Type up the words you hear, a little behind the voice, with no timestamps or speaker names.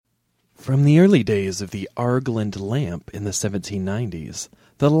From the early days of the Argand lamp in the 1790s,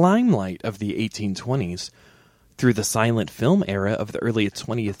 the limelight of the 1820s, through the silent film era of the early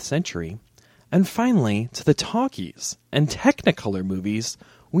 20th century, and finally to the talkies and Technicolor movies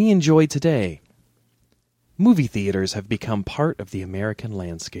we enjoy today, movie theaters have become part of the American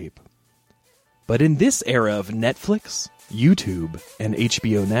landscape. But in this era of Netflix, YouTube, and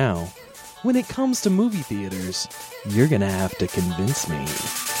HBO Now, when it comes to movie theaters, you're gonna have to convince me.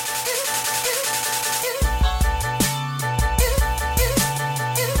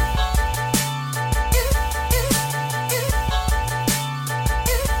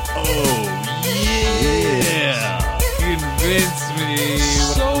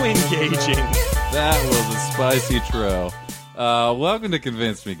 So engaging. That was a spicy trail. Welcome to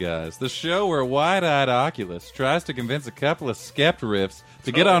Convince Me, guys. The show where wide-eyed Oculus tries to convince a couple of skept-riffs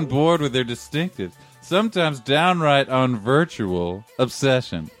to get on board with their distinctive, sometimes downright unvirtual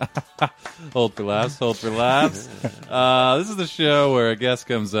obsession. Hold for laughs, hold for laughs. This is the show where a guest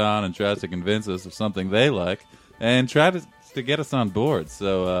comes on and tries to convince us of something they like and try to get us on board.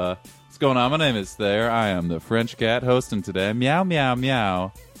 So, what's going on? My name is Thayer. I am the French cat hosting today. Meow, meow,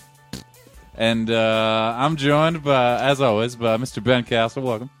 meow. And I'm joined, as always, by Mr. Ben Castle.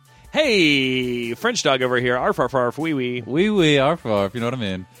 Welcome. Hey, French dog over here. Arf, arf, arf, wee wee. Wee wee, arf, arf, you know what I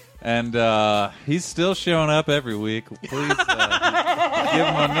mean. And he's still showing up every week. Please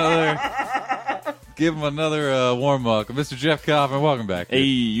give him another warm welcome. Mr. Jeff Kaufman, welcome back. Hey,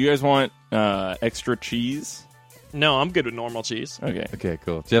 you guys want extra cheese? No, I'm good with normal cheese. Okay,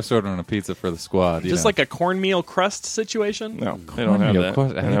 cool. Jeff's ordering a pizza for the squad. Just like a cornmeal crust situation? No, they don't have that.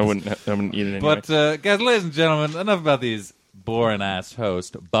 And I wouldn't eat it anyway. But, guys, ladies and gentlemen, enough about these boring-ass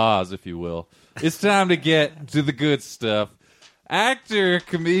hosts, Boz, if you will. It's time to get to the good stuff. Actor,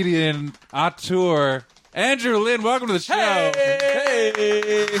 comedian, auteur, Andrew Lin, welcome to the show.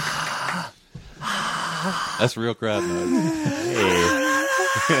 Hey! That's real crowd noise.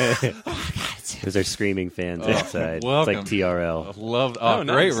 Hey. Those are screaming fans outside. Welcome. It's like TRL. Loved. nice.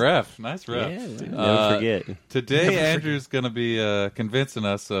 Great ref. Nice ref. Yeah, never forget. Today, Andrew's going to be convincing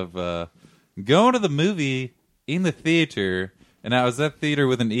us of going to the movie in the theater. And now, is that theater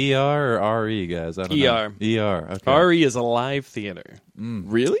with an ER or RE, guys? I don't ER. know. ER. Okay. RE is a live theater.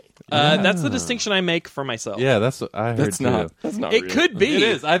 Really? That's the distinction I make for myself. Yeah, that's what I heard too. That's not It real. could be. It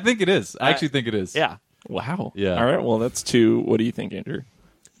is. I think it is. I actually think it is. Yeah. Wow. Yeah. All right, well, that's two. What do you think, Andrew?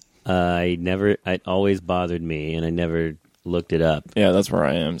 It always bothered me, and I never looked it up. Yeah, that's where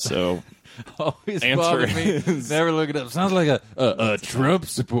I am, so... Always Answer bothered me. is- Never look it up. Sounds like a Trump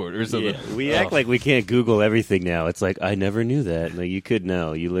supporter or something. Yeah, we act like we can't Google everything now. It's like, I never knew that. Like, you could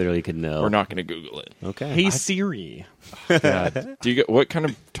know. You literally could know. We're not going to Google it. Okay. Hey, Siri. God. Do you get what kind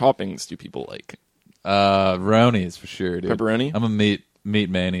of toppings do people like? Ronies for sure, dude. Pepperoni? I'm a meat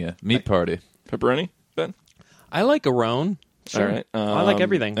mania. Meat party. Pepperoni, Ben? I like a roan. Sure. All right. I like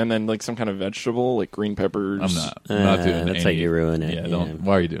everything. And then like some kind of vegetable, like green peppers. I'm not. I'm not doing that's any. how you ruin it. Yeah, Yeah. don't.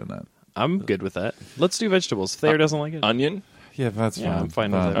 Why are you doing that? I'm good with that. Let's do vegetables. Thayer doesn't like it. Onion? Yeah, that's Yeah, fine. I'm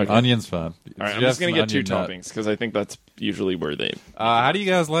fine with it. Okay. Onion's fine. All right, I'm Jeff's just going to an get two onion nut. toppings because I think that's usually where they... How do you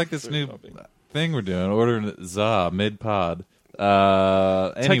guys like this new thing we're doing? Ordering za mid-pod.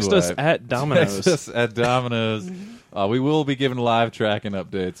 Anyway, Text us at Domino's. Text us at Domino's. We will be giving live tracking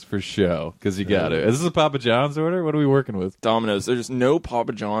updates for show because you got it. Is this a Papa John's order? What are we working with? Domino's. There's no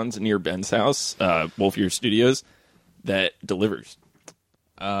Papa John's near Ben's house, Wolfier Studios, that delivers.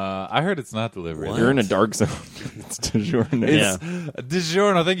 I heard it's not delivery. What? You're in a dark zone. It's DiGiorno. Yeah.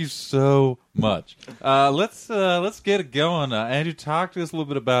 DiGiorno, thank you so much. Let's get it going. Andrew, talk to us a little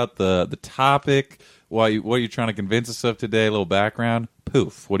bit about the topic, what you're trying to convince us of today, a little background.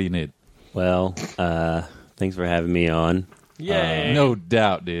 Poof, what do you need? Well, thanks for having me on. Yay. No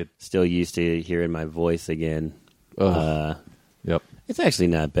doubt, dude. Still used to hearing my voice again. Yep. It's actually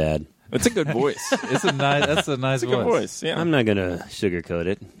not bad. It's a good voice. That's a nice Good voice. Yeah. I'm not going to sugarcoat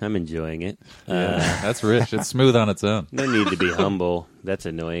it. I'm enjoying it. Yeah, that's rich. It's smooth on its own. No need to be humble. That's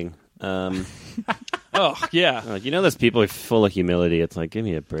annoying. Oh, yeah. You know those people are full of humility. It's like, give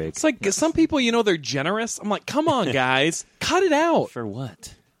me a break. It's like some people, they're generous. I'm like, come on, guys. Cut it out. For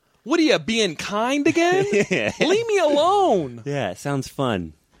what? What are you, being kind again? Yeah. Leave me alone. Yeah, it sounds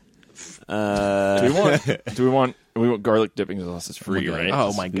fun. Do we want garlic dipping sauce is free, right?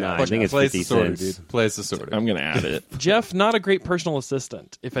 Oh, my No, God. I think it's Place 50 the sorter, cents. dude. Place the sorter. I'm going to add it. Jeff, not a great personal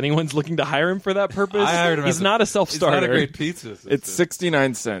assistant. If anyone's looking to hire him for that purpose, I hired him he's as not a It's self-starter. not a great pizza. It's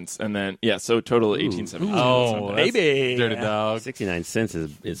 69 cents, and then, so total 18.75. Oh, that's Baby. dirty dog. 69 cents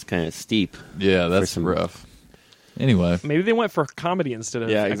is kind of steep. Yeah, that's some- rough. Anyway, Maybe they went for comedy instead of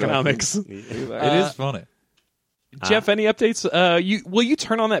Yeah, exactly. economics. it is funny. Jeff, any updates? Will you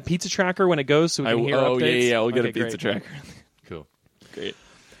turn on that pizza tracker when it goes so we can hear updates? Yeah, we'll get a Okay, pizza great. tracker. Cool. Great.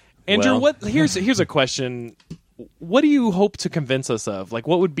 Andrew, Well- here's a question. What do you hope to convince us of? Like,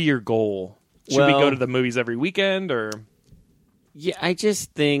 what would be your goal? Should we Well- go to the movies every weekend, or Yeah, I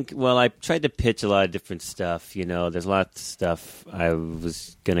just think, well, I tried to pitch a lot of different stuff. You know, there's lots of stuff I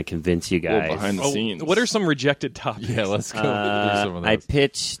was going to convince you guys. Well, behind the scenes. what are some rejected topics? Yeah, let's go through some of I those.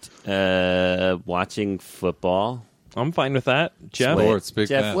 pitched watching football. I'm fine with that. Jeff, Sports, big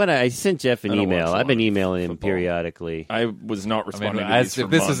Jeff, fan. I sent Jeff an I don't watch email. a lot I've been of emailing him football. periodically. I was not I responding mean, to these if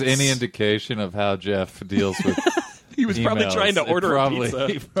for this months. is any indication of how Jeff deals with he was probably emails, trying to it order probably, a pizza.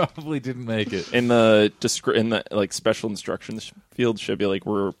 He probably didn't make it. in the like special instructions field should be like,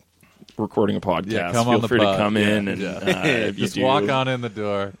 we're recording a podcast. Yeah, come Feel on the free pod. to come in and Yeah. if you Just do- walk on in the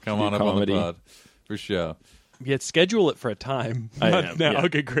door. Come do on up comedy. on the pod for sure. Yeah, schedule it for a time. I Not am, now. yeah.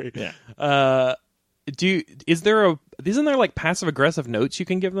 Okay, great. Yeah. Isn't there like passive aggressive notes you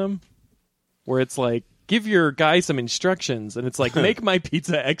can give them, where it's like, give your guy some instructions, and it's like, make my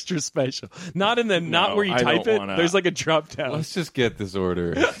pizza extra special. Not not where you I type don't it. wanna- There's like a drop down. Let's just get this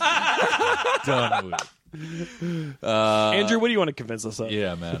order done with. Andrew, what do you want to convince us of?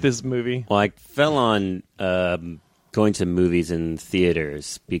 Yeah, man. With this movie. Well, I fell on going to movies in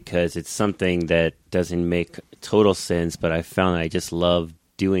theaters because it's something that doesn't make total sense, but I found I just love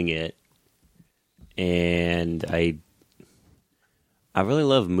doing it. And I really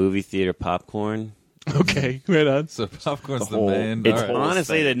love movie theater popcorn. Okay, right on. So popcorn's the whole- main. It's all right.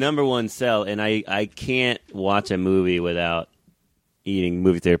 honestly the number one sell, and I can't watch a movie without eating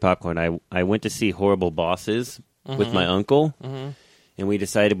movie theater popcorn. I went to see Horrible Bosses with my uncle, and we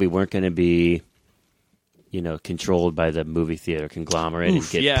decided we weren't going to be, controlled by the movie theater conglomerate and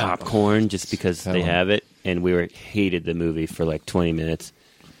get yeah. popcorn just because Tell they 'em. have it. And we hated the movie for like 20 minutes.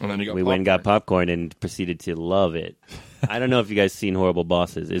 And then you got We went and got popcorn and proceeded to love it. I don't know if you guys seen Horrible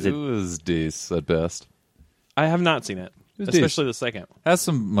Bosses. Is It it? was decent at best. I have not seen it, was especially the second. Has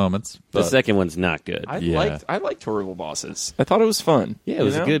some moments. The But second one's not good. I Yeah. liked Horrible Bosses. I thought it was fun. Yeah, it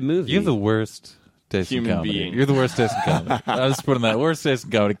was You a know? good movie. you have the worst taste in Human comedy. being. You're the worst taste in comedy. I was putting that worst taste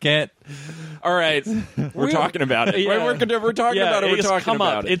in comedy. Can't. All right, we're talking about it. Yeah. We're talking about it. We're it's talking come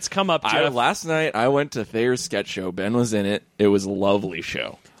about up. it. It's come up, Jeff. Last night I went to Thayer's sketch show. Ben was in it. It was a lovely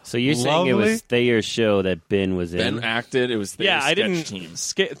show. So you're saying it Lovely. was Thayer's show that Ben was in? Ben acted. It was Thayer's Yeah, I sketch didn't.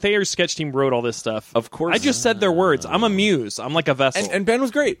 team. Thayer's sketch team wrote all this stuff. Of course. I just said their words. I'm a muse. I'm like a vessel. And Ben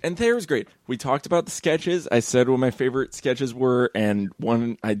was great, and Thayer was great. We talked about the sketches. I said what my favorite sketches were, and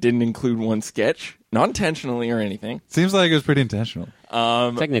I didn't include one sketch, not intentionally or anything, Seems like it was pretty intentional.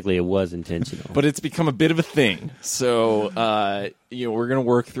 Technically, it was intentional. but it's become a bit of a thing. So, we're gonna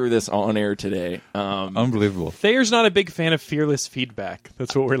work through this on air today. Unbelievable. Thayer's not a big fan of fearless feedback.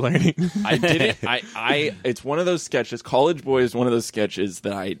 That's what we're learning. I didn't. It's one of those sketches. College Boy is one of those sketches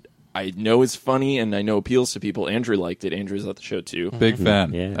that I know is funny and I know appeals to people. Andrew liked it. Andrew's at the show too, Big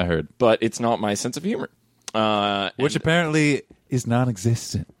fan. Yeah. I heard. but it's not my sense of humor. Which apparently is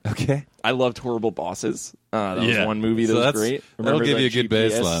non-existent. Okay. I loved Horrible Bosses. That was Yeah. one movie that So was that's- great. that'll Remember give that you a good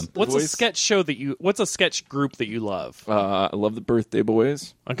GPS baseline. What's voice? a sketch show what's a sketch group that you love? I love the Birthday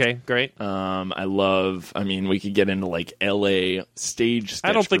Boys. Okay, great. I mean, we could get into like LA stage sketch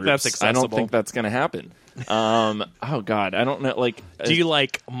I don't think that's groups. I don't accessible. think that's going to happen. Oh God, I don't know. Like, Do you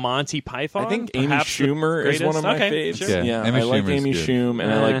like Monty Python? I think Amy Perhaps the Schumer is one of my greatest? faves. Okay, sure. Yeah, Yeah, Amy I like Schumer's Amy good. Schumer,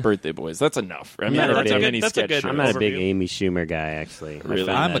 and I like Birthday Boys. That's enough. I mean, Yeah, I don't that's a have good- any that's a sketch good shows. I'm not a big overview. Amy Schumer guy, actually. I Really?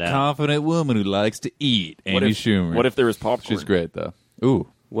 found I'm a that out. confident woman who likes to eat. What Amy if- Schumer. What if there was popcorn? She's great though. Ooh.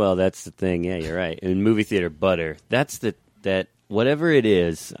 Well, that's the thing. Yeah, you're right. In movie theater, butter. That's that whatever it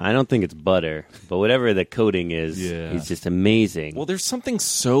is. I don't think it's butter, but whatever the coating is, Yeah. is just amazing. Well, there's something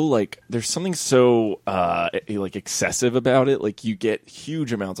so like excessive about it. Like you get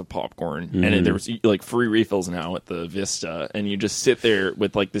huge amounts of popcorn, and there's like free refills now at the Vista, and you just sit there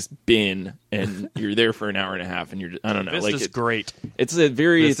with like this bin, and you're there for an hour and a half, and I don't know, This like is great. It's a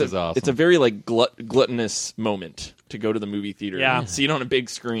very This is awesome. It's a very like gluttonous moment to go to the movie theater. Yeah. See it on a big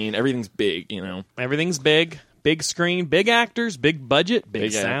screen. Everything's big, you know. Everything's big. Big screen, big actors, big budget, big,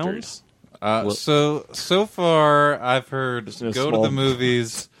 Big sound. actors. So far, I've heard no go to small- the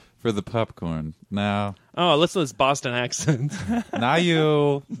movies for the popcorn. Now Listen to this Boston accent.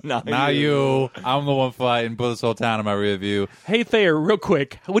 you. Now you. I'm the one fighting. Put this whole town in my rear view. Hey Thayer, real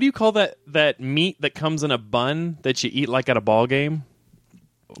quick, what do you call that meat that comes in a bun that you eat like at a ball game?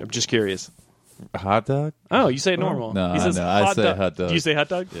 I'm just curious. A hot dog? Oh, you say it normal. No, He says no, I say dog. hot dog. Do you say hot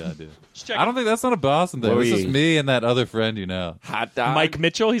dog? Yeah, I do. Just check I don't think that's not a Boston thing. What were It's just you- me and that other friend you know. Hot dog. Mike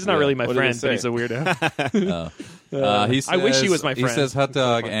Mitchell. He's not Yeah. really my What did friend, it but he's say? a weirdo. He says, I wish he was my He friend. says hot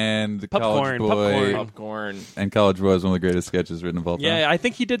dog and Popcorn, College Boy. Popcorn. And College Boy is one of the greatest sketches written of all time. Yeah, I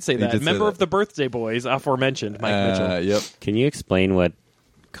think he did say that. did say Member that. of the Birthday Boys, aforementioned Mike Mitchell. Yep. Can you explain what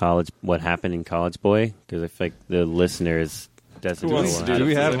happened in College Boy? Because I feel like the listeners doesn't know wants what to do Do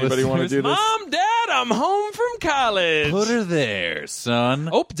we have Does anybody want to do this? Mom, Dad, I'm home from college. Put her there, son.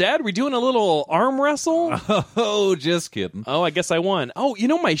 Oh, Dad, we doing a little arm wrestle? Oh, just kidding. Oh, I guess I won. Oh,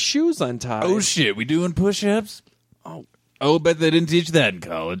 my shoe's untied. Oh shit, we doing push-ups? Oh, bet they didn't teach that in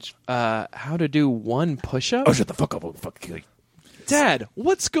college. How to do one push-up? Oh, shut the fuck up! I'll fucking kill you. Dad,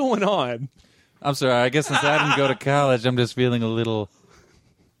 what's going on? I'm sorry. I guess since I didn't go to college, I'm just feeling a little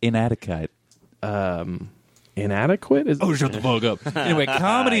inadequate. Inadequate? Oh, shut the fuck up. Anyway,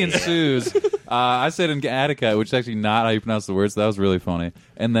 comedy ensues. I said inadequate, which is actually not how you pronounce the word, so that was really funny.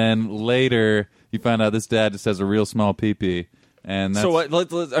 And then later, you find out this dad just has a real small pee-pee. And that's, So what?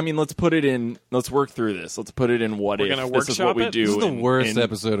 Let's put it in. Let's work through this. Let's put it in. What We're if gonna this is what workshop we it? do? this is the in- worst in-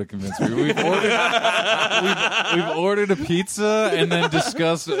 episode of Convince Me. We've ordered a pizza and then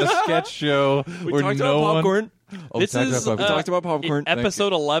discussed a sketch show We where talked no about one. popcorn. Oh, This talked is about popcorn. talked about popcorn.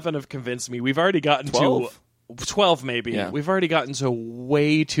 Episode 11 of Convince Me. We've already gotten 12? to 12 maybe. Yeah. We've already gotten so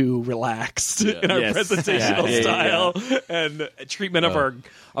way too relaxed in our Yes. presentational Yeah. style and treatment of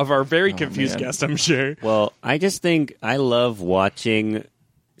our very confused man. guest, I'm sure. Well, I just think I love watching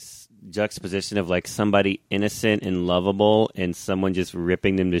juxtaposition of like somebody innocent and lovable and someone just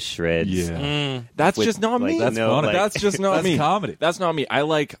ripping them to shreds. Yeah. That's With, just not like, me. That's no, funny. like- That's just not That's me. comedy. That's not me. I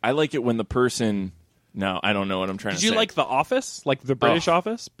like it when the person. No, I don't know what I'm trying Did to you say. like The Office? Like the British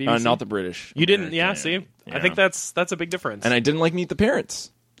Office? BBC? not the British? You didn't? Yeah, American. see? I think that's a big difference. And I didn't like Meet the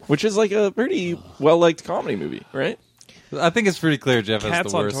Parents, which is like a pretty well liked comedy movie, right? I think it's pretty clear Jeff has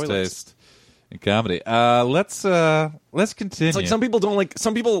Cats the on worst toilets. taste in comedy. Let's continue. It's like some people don't like.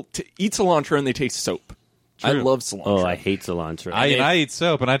 Some people eat cilantro and they taste soap. I True. love cilantro. Oh, I hate cilantro. I eat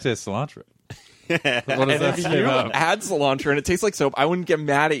soap and I taste cilantro. What does that If say you about? had cilantro and it tastes like soap, I wouldn't get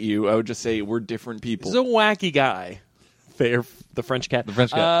mad at you. I would just say we're different people. He's a wacky guy. Fair, the French cat. The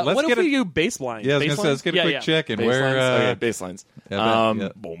French cat. Let's What get if we a- do baseline? Yeah, I was gonna Baseline? say, let's get a quick check-in. Baselines? Where Okay, baselines. yeah.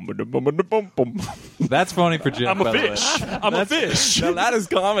 Boom. That's funny for Jeff. I'm a by the way. fish. I'm a fish. Now that is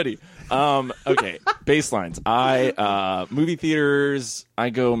comedy. Okay, baselines. Movie theaters. I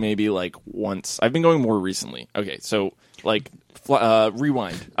go maybe like once. I've been going more recently. Okay, so like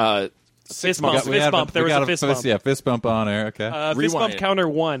rewind. Fist We bump. got- we Fist have a- bump. There we was got a fist bump. Yeah, fist bump on air. Okay. Fist bump Rewind. counter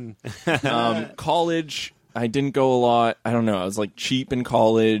 1. College. I didn't go a lot. I don't know. I was like cheap in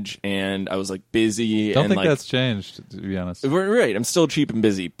college, and I was like busy. Don't and think like, that's changed, to be honest. Right, I'm still cheap and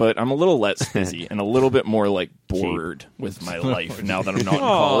busy, but I'm a little less busy and a little bit more like bored with my life now that I'm not in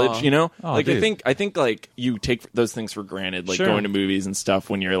college. You know, Aw, like dude. I think like you take those things for granted, like Sure. going to movies and stuff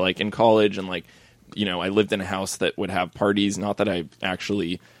when you're like in college, and like I lived in a house that would have parties. Not that I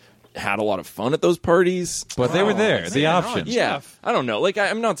actually had a lot of fun at those parties, But they were there. The option. yeah, I don't know. Like,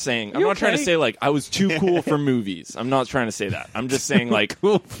 I'm not saying. I'm You not trying to okay? say like I was too cool for movies. I'm not trying to say that. I'm just saying like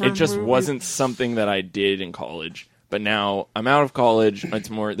Cool for it just movies. wasn't something that I did in college. But now I'm out of college. It's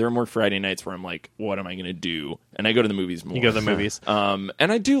more. There are more Friday nights where I'm like, what am I going to do? And I go to the movies more. You go to the movies. And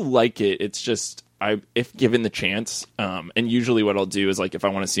I do like it. It's just if given the chance, and usually what I'll do is like if I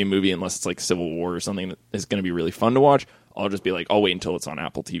want to see a movie, unless it's like Civil War or something that is going to be really fun to watch, I'll just be like, I'll wait until it's on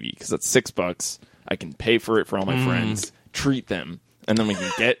Apple TV because that's $6. I can pay for it for all my friends, treat them, and then we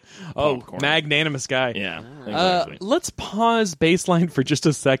can get popcorn. Magnanimous guy. Yeah, exactly. Let's pause baseline for just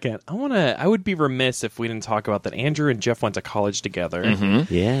a second. I would be remiss if we didn't talk about that Andrew and Jeff went to college together.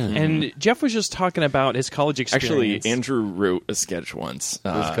 Yeah. And Jeff was just talking about his college Actually, experience. Andrew wrote a sketch once. It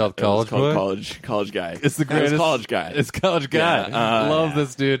was called College Boy? College Guy. It's the It greatest. was College Guy. It's College Guy. Yeah, Love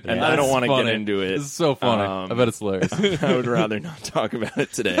this dude. and That's I don't want to get funny. into it. This is so funny. I bet it's hilarious. I would rather not talk about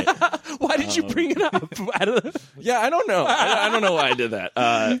it today. Why did you bring it up? Yeah, I don't know. I don't know why I did that.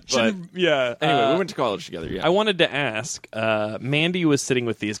 But yeah. anyway, we went to college together. Yeah. I wanted to ask. Mandy was sitting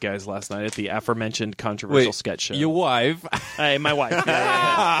with these guys last night at the aforementioned controversial sketch show. Your wife. Hey, my wife.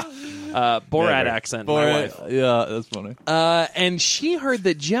 Borat Never. accent. My wife. Yeah, that's funny. And she heard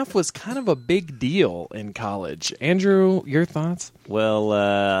that Jeff was kind of a big deal in college. Andrew, your thoughts?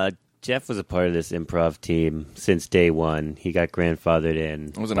 Well, Jeff was a part of this improv team since day one. He got grandfathered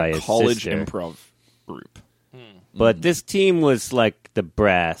in I was in by a his college sister. improv group. But this team was like the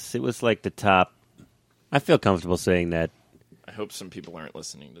brass. It was like the top. I feel comfortable saying that. I hope some people aren't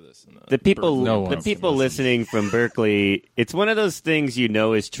listening to this. In The people, No the one. people listening from Berkeley, it's one of those things you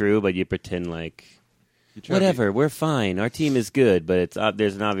know is true, but you pretend like whatever. We're fine. Our team is good, but it's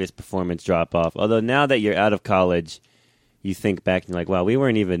there's an obvious performance drop off. Although now that you're out of college, you think back and you're like, wow, we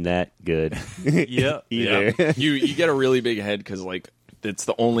weren't even that good. Yeah. Either. Yeah. you get a really big head because like it's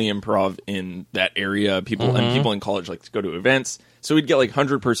the only improv in that area. People and people in college like to go to events, so we'd get like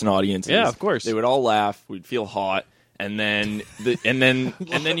 100-person audiences. Yeah, of course. They would all laugh. We'd feel hot, and then and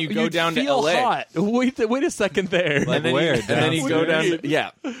then you go You'd down to feel LA. hot. Wait a second there. Like where? And then you go down. Downstairs? Yeah,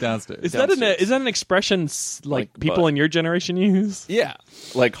 Downstairs. Is that an expression like people butt. in your generation use? yeah,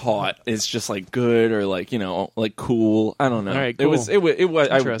 like hot. It's just like good or like like cool. I don't know. All right, It was cool. it was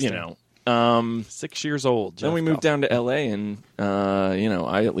Interesting. 6 years old. Then we moved down to LA, and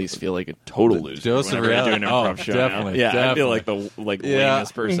I at least feel like a total loser. Joseph whenever I do an Reale. improv Oh, show now. definitely, Yeah, I feel definitely. like the Yeah.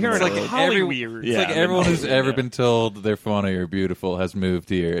 lamest person. You're in like the world. Hollyweird. Yeah, It's like I'm in everyone who's Hollywood, ever yeah. been told they're funny or beautiful has moved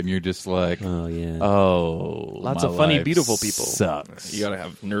here, and you're just like, Oh, yeah. oh, Lots my of funny, life beautiful people. Sucks. You gotta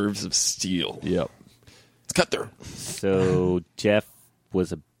have nerves of steel. Yep. It's cut through. So Jeff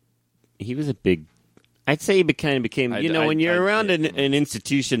was a big. I'd say he kind of became. When you're around an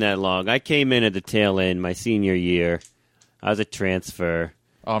institution that long. I came in at the tail end, my senior year. I was a transfer,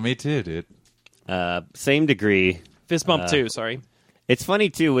 Oh, me too, dude. same degree. Fist bump too. Sorry. It's funny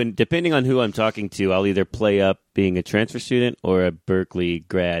too when depending on who I'm talking to, I'll either play up being a transfer student or a Berkeley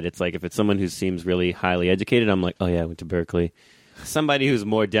grad. It's like if it's someone who seems really highly educated, I'm like, oh yeah, I went to Berkeley. Somebody who's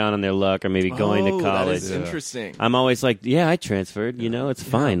more down on their luck or maybe going to college. That is interesting. I'm always like, yeah, I transferred. It's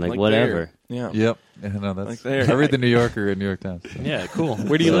fine. Like whatever. There. Yeah. Yep. Yeah, no, that's. Like there. I read the New Yorker and New York Times. Yeah, cool.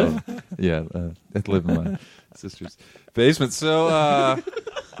 Where do you live? Yeah, I live in my sister's basement. So,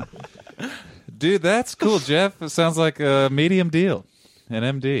 dude, that's cool, Jeff. It sounds like a medium deal, an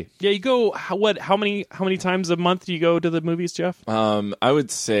MD. Yeah, you go. How many times a month do you go to the movies, Jeff? I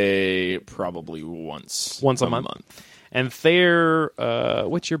would say probably once Once a month? And there,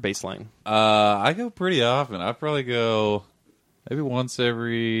 what's your baseline? I go pretty often. I probably go maybe once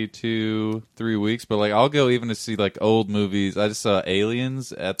every 2-3 weeks, but like I'll go even to see like old movies. I just saw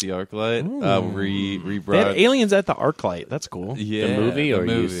Aliens at the ArcLight. They Rebrought. had aliens at the Arclight. That's cool. Yeah, The movie, or you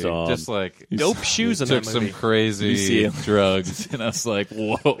movie. saw- just like Dope shoes in took that some movie. crazy You see drugs, and I was like,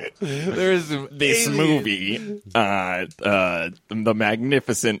 "Whoa, there's some This aliens. movie, the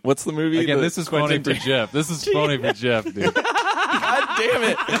Magnificent. What's the movie? Again, The this is phony for Jeff. This is phony for Jeff, dude. God damn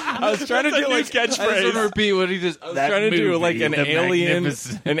it! I was trying to do like I just want to catchphrase. repeat what he just. I was Trying to do movie, like an The alien,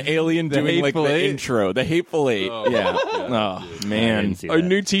 Magnificent. an alien The doing like Hateful the Eight? intro, the Hateful Eight. Yeah. Oh I man, didn't see Our that.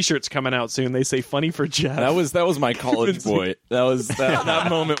 new T-shirts coming out soon. They say "funny for Jeff." that was my college boy. That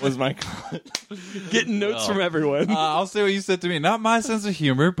moment was my. Getting notes from everyone. I'll say what you said to me. Not my sense of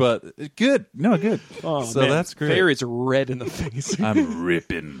humor, but good. No, good. Oh, so man. that's great. Fair is red in the face. I'm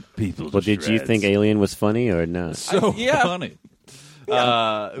ripping people. Well, did you think Alien was funny or not? so Yeah. funny? It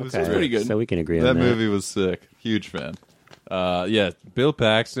was Okay, pretty good. So we can agree That on that. movie was sick. Huge fan. Yeah, Bill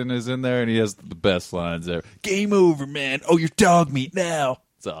Paxton is in there, and he has the best lines there. Game over, man. Oh, you're dog meat now.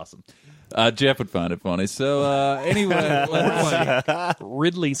 It's awesome. Jeff would find it funny. So anyway,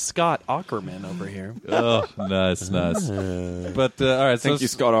 Ridley Scott Ackerman over here. oh, nice. But all right, Thank so you,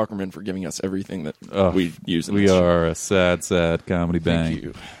 Scott Ackerman, for giving us everything that Oh, we use. In we this show. are a sad comedy bang. Thank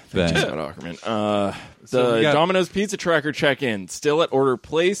you. Bang. Scott Ackerman. So The we got- Domino's Pizza Tracker check-in still at order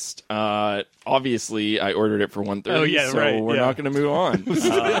placed. Obviously, I ordered it for 1:30. Oh, yeah, so right, we're yeah. not going to move on.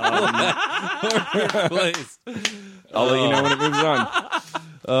 Place. I'll let you know when it moves on.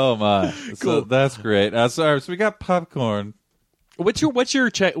 Oh my! So that's great. So we got popcorn. What's your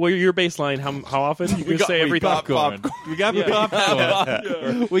check? What your baseline? How often you can say everything? Popcorn. We got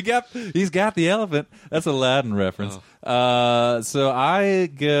popcorn. We got. He's got the elephant. That's a Aladdin reference. So I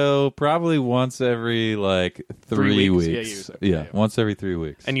go probably once every like 3 weeks. weeks. Yeah, Yeah, once every 3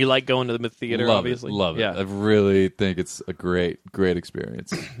 weeks. And you like going to the theater, love obviously. it. Love it. Yeah. I really think it's a great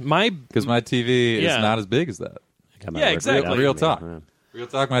experience My because my TV is Yeah. not as big as that. Got my Yeah, work exactly. cut out Real for me. talk. Huh. Real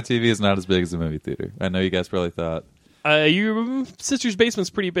talk. My TV is not as big as the movie theater. I know you guys probably thought. your sister's basement's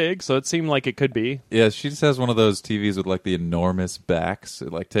pretty big, so it seemed like it could be. Yeah, she just has one of those TVs with like the enormous backs.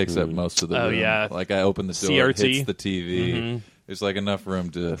 It like takes up most of the Oh, room. yeah. Like I open the door, it CRT. hits the TV. There's like enough room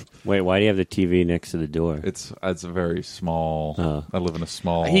to. Wait, why do you have the TV next to the door? It's a very small. Oh. I live in a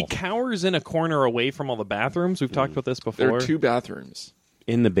small. He cowers in a corner away from all the bathrooms. We've talked about this before. There are 2 bathrooms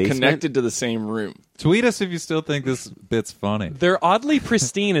In the basement? connected to the same room. Tweet us if you still think this bit's funny. They're oddly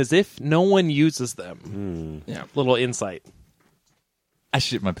pristine, as if no one uses them. Yeah. Little insight. I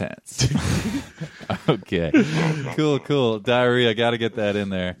shit my pants. Okay, cool. Diarrhea. Got to get that in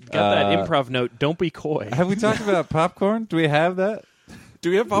there. Got that improv note. Don't be coy. Have we talked about popcorn? Do we have that? Do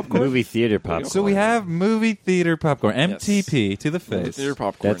we have popcorn? Movie theater popcorn. So we have movie theater popcorn. MTP to the face. Theater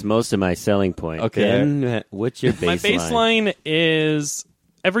popcorn. That's most of my selling point. Okay. Ben, what's your baseline? My baseline is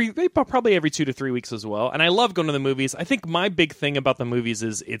probably every 2 to 3 weeks as well. And I love going to the movies. I think my big thing about the movies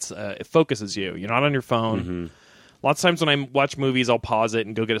is it focuses you. You're not on your phone. Lots of times when I watch movies, I'll pause it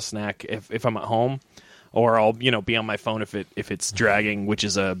and go get a snack if I'm at home, or I'll be on my phone if it's dragging, which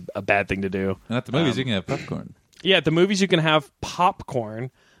is a bad thing to do. And at the movies, you can have popcorn. Yeah, at the movies you can have popcorn.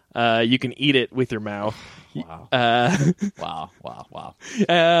 You can eat it with your mouth. Wow. Wow.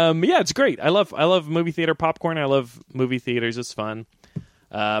 Yeah, it's great. I love movie theater popcorn. I love movie theaters. It's fun.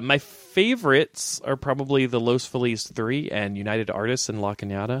 My favorites are probably the Los Feliz 3 and United Artists in La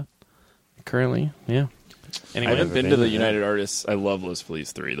Cañada. Currently, yeah. Anyway, I haven't been to the United Artists. I love Los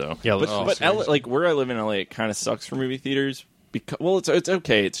Feliz 3 though. Yeah, but LA, where I live in LA, it kind of sucks for movie theaters. Because it's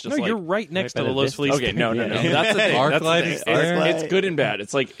okay. It's just you're right next to the Los Feliz. Okay, no. That's the thing. ArcLight is there. It's good and bad.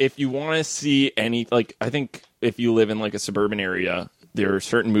 It's like if you want to see any, I think if you live in a suburban area, there are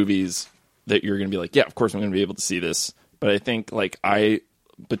certain movies that you're going to be like, yeah, of course I'm going to be able to see this. But I think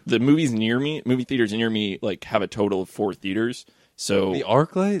but the movie theaters near me have a total of 4 theaters. So The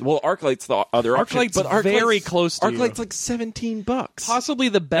ArcLight? Well, ArcLight's the other option, ArcLight's but very close to you. ArcLight's $17, Possibly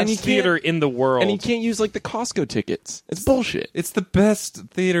the best theater in the world. and you can't use the Costco tickets. It's bullshit. It's the best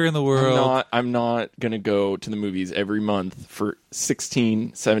theater in the world. I'm not gonna go to the movies every month for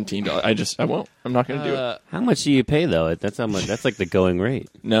 $16, $17. I won't. I'm not gonna do it. How much do you pay though? That's how much. That's the going rate.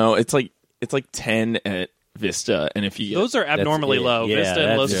 No, it's like 10 at Vista, and if you those are abnormally it. low. Yeah, Vista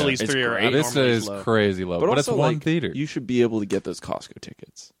and Los that's- Feliz it's 3 are great. abnormally Vista is low. crazy low, but it's also, one theater. You should be able to get those Costco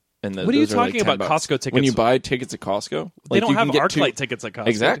tickets. And What are you those talking $10 about, Costco tickets? When you buy tickets at Costco, They don't you have can get ArcLight tickets at Costco.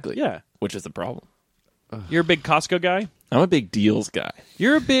 Exactly. Yeah. Which is the problem. You're a big Costco guy? I'm a big deals guy.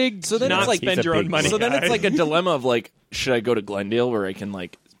 You're a big So then not it's like- spend he's a your own big money So then guy. it's a dilemma of should I go to Glendale where I can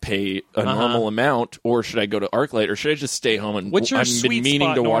pay a normal amount, or should I go to ArcLight, or should I just stay home and What's your I've been sweet meaning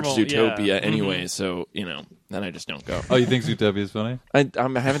spot to watch normal? Zootopia Yeah. anyway, so then I just don't go. Oh, you think Zootopia is funny? I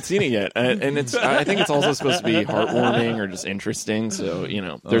haven't seen it yet, and I think it's also supposed to be heartwarming or just interesting. So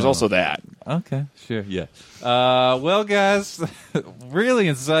there's also that. Okay, sure, yeah. Well, guys, really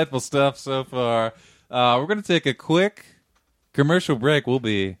insightful stuff so far. We're going to take a quick commercial break. We'll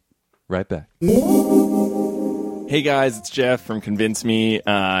be right back. Hey guys, it's Jeff from Convince Me,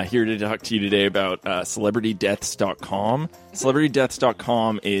 here to talk to you today about CelebrityDeaths.com.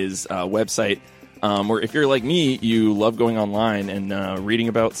 CelebrityDeaths.com is a website where if you're like me, you love going online and reading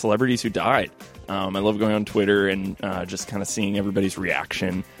about celebrities who died. I love going on Twitter and just kind of seeing everybody's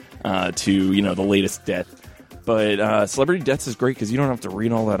reaction to the latest death. But Celebrity Deaths is great because you don't have to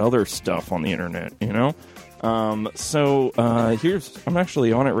read all that other stuff on the internet, So I'm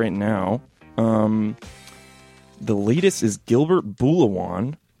actually on it right now. The latest is Gilbert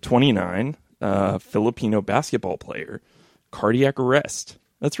Bulawan, 29, Filipino basketball player, cardiac arrest.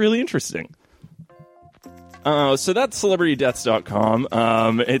 That's really interesting. So that's CelebrityDeaths.com.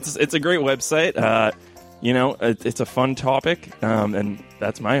 It's a great website. It's a fun topic, and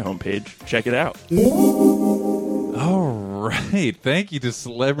that's my homepage. Check it out. All right. Thank you to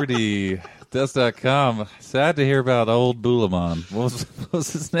CelebrityDeaths.com. Sad to hear about old Bulaman. What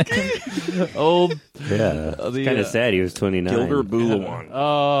was his name? Old. Yeah, it's kind of sad. He was 29. Gilbert Bulawan.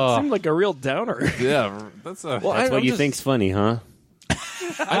 Oh, seemed like a real downer. yeah. That's That's what you think's funny, huh?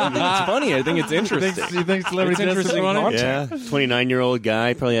 I don't think it's funny. I think it's interesting. You think Celebrity Deaths is interesting funny? content. Yeah, 29-year-old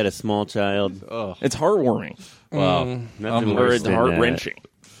guy probably had a small child. It's heartwarming. Wow. Nothing Or worse it's than heart-wrenching.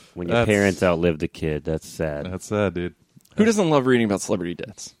 when your That's- parents outlive the kid. That's sad. That's sad, dude. Who doesn't love reading about celebrity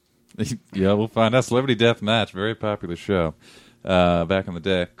deaths? Yeah, we'll find out. Celebrity Death Match, very popular show back in the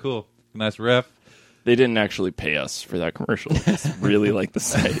day. Cool. Nice ref. They didn't actually pay us for that commercial. It's really like the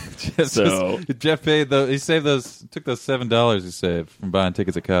site. So Jeff paid though. He saved took those $7 he saved from buying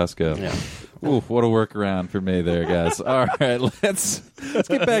tickets at Costco. Yeah. Ooh, what a workaround for me there, guys. All right, let's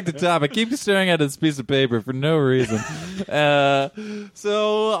get back to topic. Keep staring at this piece of paper for no reason.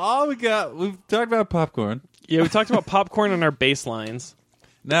 So we've talked about popcorn. Yeah, we talked about popcorn on our baselines.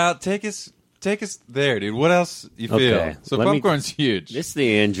 Now take us there, dude. What else you feel? Okay, So let me- popcorn's huge. This is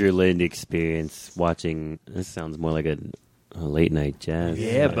the Andrew Lind experience. Watching this sounds more like a late night jazz.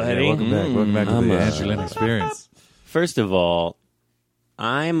 Yeah, buddy. Welcome back to I'm the a- Andrew Lynn experience. First of all,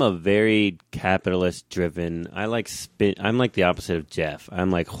 I'm a very capitalist driven. I'm like the opposite of Jeff.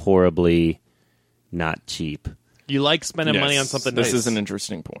 I'm like horribly not cheap. You like spending money on something This nice. is an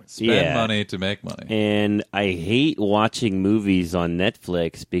interesting point. Spend money to make money. And I hate watching movies on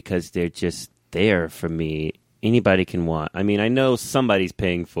Netflix because they're just there for me. Anybody can watch. I mean, I know somebody's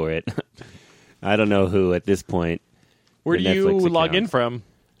paying for it. I don't know who at this point. Where do the you Netflix log account. in from?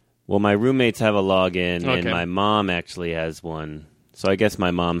 Well, my roommates have a login, Okay. and my mom actually has one. So I guess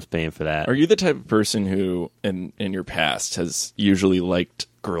my mom's paying for that. Are you the type of person who, in your past, has usually liked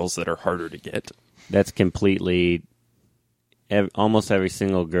girls that are harder to get? That's completely... almost every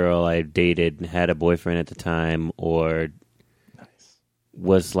single girl I dated had a boyfriend at the time, or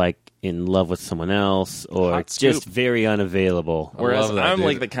was like in love with someone else, or Hot scoop. just very unavailable. Whereas love that, I'm dude.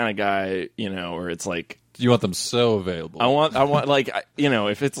 like the kind of guy, where it's like, You want them so available. I want like,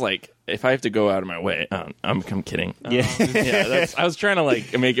 if it's like, if I have to go out of my way, I'm kidding. Yeah. I was trying to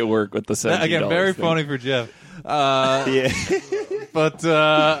like make it work with the $70 Again, very thing. funny for Jeff. Yeah. But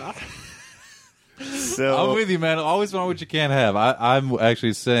So I'm with you, man. Always want what you can't have. I'm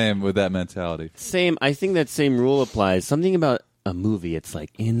actually same with that mentality. same. I think that same rule applies. Something about a movie. It's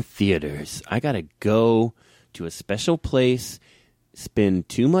like in theaters. I gotta go to a special place, spend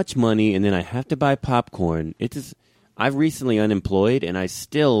too much money, and then I have to buy popcorn. I've recently unemployed, and I've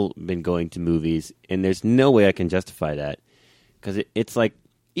still been going to movies, and there's no way I can justify that because it's like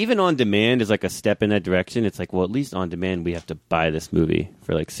even on demand is like a step in that direction. It's like, well, at least on demand we have to buy this movie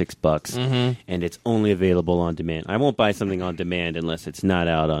for like $6, and it's only available on demand. I won't buy something on demand unless it's not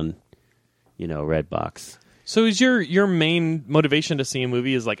out on, Redbox. So is your main motivation to see a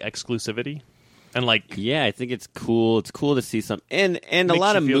movie is like exclusivity? And like Yeah, I think it's cool. It's cool to see some, and a Makes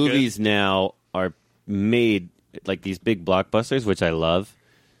lot you of feel movies now are made like these big blockbusters, which I love.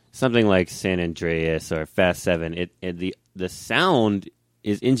 Something like San Andreas or Fast 7. The sound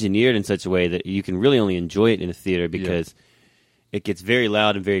is engineered in such a way that you can really only enjoy it in a theater because it gets very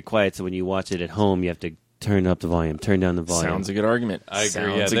loud and very quiet. So when you watch it at home, you have to turn up the volume, turn down the volume. Sounds a good argument. I agree.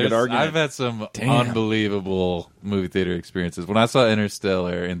 Sounds Yeah, a good argument. I've had some Damn. unbelievable movie theater experiences. When I saw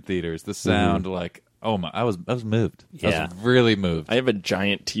Interstellar in theaters, the sound like I was moved. I Yeah. was really moved. I have a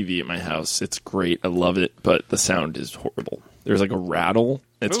giant TV at my house. It's great. I love it, but the sound is horrible. There's like a rattle.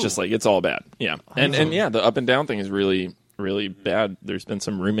 It's just like it's all bad. Yeah. And yeah, the up and down thing is really really bad. There's been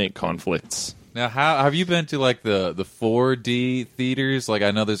some roommate conflicts. Now, how have you been to like the 4D theaters? Like,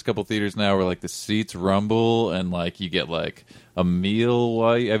 I know there's a couple theaters now where like the seats rumble and like you get like a meal.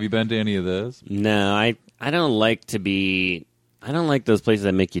 Have you been to any of those? No, I don't like to be. I don't like those places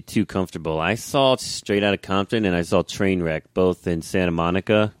that make you too comfortable. I saw Straight Outta Compton and I saw Trainwreck both in Santa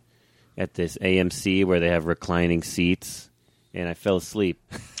Monica at this AMC where they have reclining seats, and I fell asleep.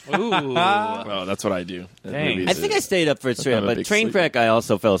 ooh. Oh, that's what I do. at Dang. movies. I think I stayed up for it straight I'm up, a but big sleeper. Trainwreck I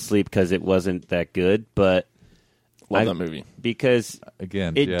also fell asleep because it wasn't that good. But love I- that movie.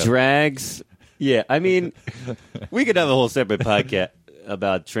 Again, it drags. Yeah, I mean, we could have a whole separate podcast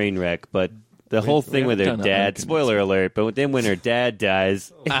about Trainwreck, but the whole thing with her haven't done dad, American spoiler alert, but then when her dad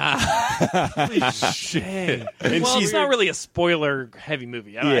dies, Shit. and Well, she's it's not really a spoiler-heavy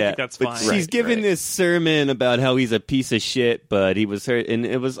movie. I think that's but fine. she's giving this sermon about how he's a piece of shit, but he was hurt, and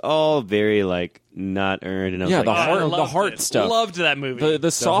it was all very like not earned. And I was Yeah, like, the Oh, I heart- loved heart it. stuff. Loved that movie. The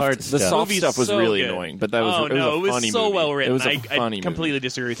hard soft stuff. soft Movie's stuff was so really good. annoying, but that was oh it was no, a it was funny so movie. well written. It was a I funny movie. completely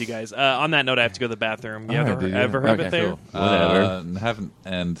disagree with you guys. On that note, I have to go to the bathroom. You All right, ever, dude, yeah. ever have Okay, it there? cool. whatever. Haven't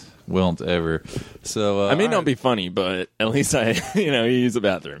and won't ever. So I may all not right. be funny, but at least I, use the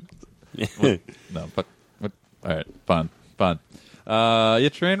bathroom. No, but all right, fun.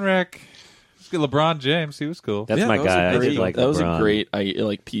 Trainwreck. LeBron James, he was cool. That's my that was guy. a I great- did like that was a LeBron.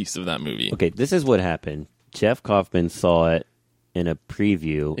 great piece of that movie. Okay, this is what happened. Jeff Kaufman saw it in a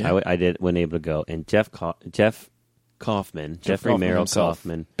preview. Yeah. I wasn't able to go, and Jeff Kaufman, Jeffrey Merrill himself.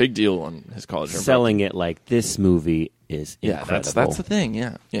 Kaufman, Big deal on his college. selling it like this movie is Yeah, incredible. that's the thing.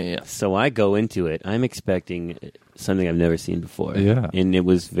 Yeah. So I go into it. I'm expecting something I've never seen before. Yeah. and it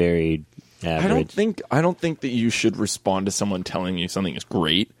was very average. I don't think that you should respond to someone telling you something is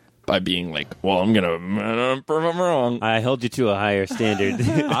great by being like, "Well, I'm gonna prove I'm wrong." I held you to a higher standard.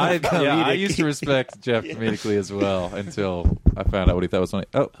 I used to respect Jeff comedically as well until I found out what he thought was funny.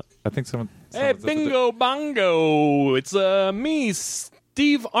 Oh, I think someone. Hey, bingo bongo! It's me,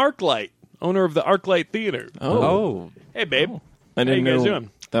 Steve Arclight, owner of the Arclight Theater. Oh, Hey, babe. I didn't How you guys know doing?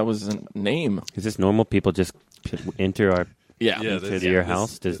 that was a name. Is this normal? People just enter our Yeah, this- your this-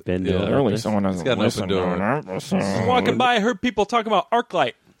 house? Does Ben yeah, know about Early, this? someone has got an open door. Walking by, I heard people talking about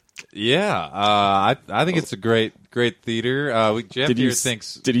Arclight. yeah. I think it's a great theater. Jeff Did you here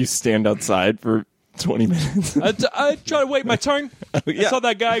thinks. Did you stand outside for 20 minutes? I try to wait my turn. I Yeah. saw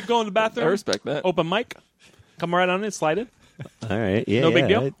that guy go in the bathroom. I respect that. Open mic. Come right on in, slide it. All right, yeah, No big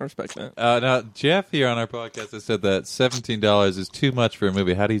yeah. deal. I respect that. Now, Jeff here on our podcast has said that $17 is too much for a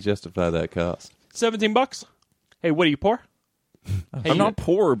movie. How do you justify that cost? $17. Hey, what are you poor? I'm not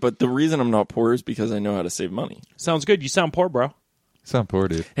poor, but the reason I'm not poor is because I know how to save money. Sounds good. You sound poor, bro. Sound poor,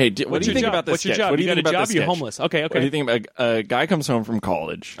 dude. Hey, what do you think about this What's your sketch? job? What do You you got think a about job? this You're sketch? homeless. Okay, What do you think about a guy comes home from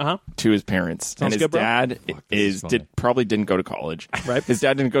college to his parents, and his good, bro. dad is funny. probably didn't go to college. Right. His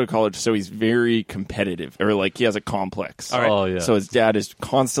dad didn't go to college, so he's very competitive, or like he has a complex. All right. Oh, yeah. So his dad is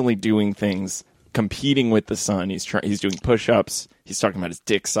constantly doing things, competing with the son. He's doing push-ups. He's talking about his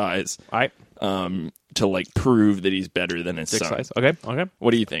dick size. All right. To like prove that he's better than his Dick son. size. Okay.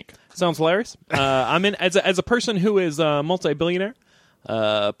 What do you think? Sounds hilarious. I'm in as a person who is a multi-billionaire,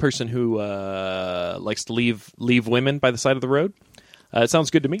 person who likes to leave women by the side of the road. It sounds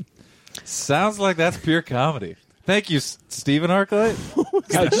good to me. Sounds like that's pure comedy. Thank you, Stephen Arclight.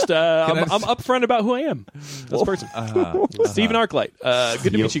 I'm upfront about who I am as a person. Stephen Arclight.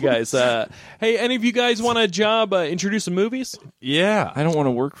 Good to meet you guys. Hey, any of you guys want a job introducing movies? Yeah. I don't want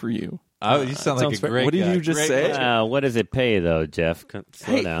to work for you. You sound like sounds a fair. great What did guy. you just Great say? guy. What does it pay though, Jeff?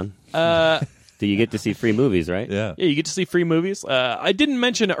 Slow down. Uh, Do you get to see free movies, right? Yeah. Yeah, you get to see free movies. I didn't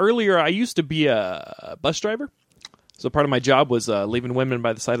mention earlier, I used to be a bus driver. So part of my job was leaving women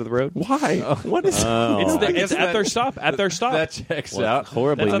by the side of the road. Why? What is? It's at their stop. At their stop. That checks Well, out.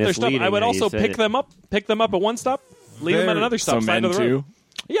 horribly That's at their stop. misleading. I would how also you said pick it. them up at one stop, leave them at another stop. So side men of the road. too?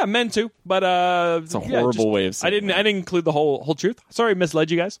 Yeah, men too. But it's a horrible way of saying I didn't include the whole truth. Sorry, I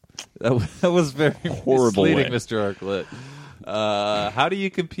misled you guys. That was very Horrible misleading, way. Mr. Arclight. How do you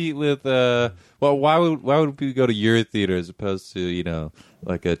compete with? Why would we go to your theater as opposed to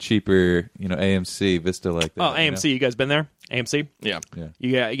like a cheaper AMC Vista like that? Oh, AMC. You guys been there? AMC. Yeah.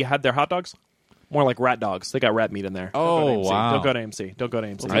 You had their hot dogs. More like rat dogs. They got rat meat in there. Oh, Don't go to AMC. wow. Don't go to AMC. Don't go to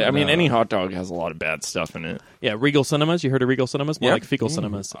AMC. I mean, any hot dog has a lot of bad stuff in it. Yeah, Regal Cinemas. You heard of Regal Cinemas? More Yeah. like fecal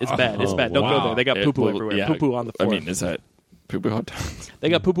cinemas. It's bad. It's bad. Don't go wow. there. They got poo poo everywhere. Yeah. Poo poo on the floor. I mean, is that poo-poo hot dogs? They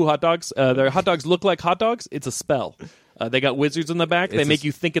got poo poo hot dogs. Their hot dogs look like hot dogs. It's a spell. They got wizards in the back. They It's make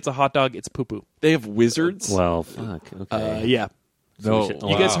you think it's a hot dog. It's poo poo. They have wizards? Well, fuck. Okay. Yeah. No.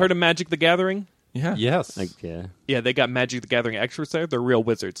 You guys heard of Magic the Gathering? Yeah. Yes. Yeah. Yeah, they got Magic the Gathering experts there. They're real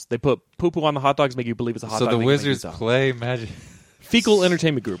wizards. They put poo poo on the hot dogs, make you believe it's a hot So dog. the they can make you Wizards dumb. play Magic. Fecal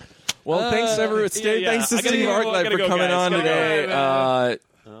Entertainment Group. Well, thanks everyone. yeah. Thanks to I gotta Steve go, I Arclight gotta for go, coming guys. on Gotta go.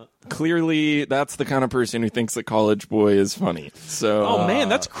 today. Clearly, that's the kind of person who thinks that College Boy is funny. So, Oh man,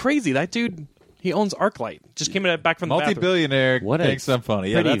 that's crazy. That dude, he owns ArcLight. Just came back from the bathroom. Multi-billionaire What a thinks I'm funny.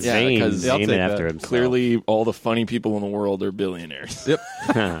 Yeah, Pretty that's vain because I'll name take it that. after himself. clearly all the funny people in the world are billionaires. Yep.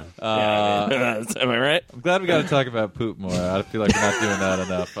 Am I right? I'm glad we got to talk about poop more. I feel like we're not doing that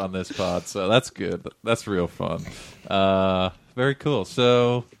enough on this pod, so that's good. That's real fun. Very cool.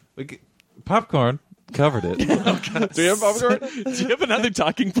 So, popcorn covered it. Do you have popcorn? Do you have another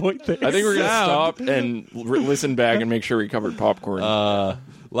talking point there? I think we're going to stop and listen back and make sure we covered popcorn. A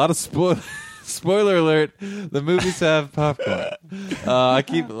lot of spoiler alert. The movies have popcorn. I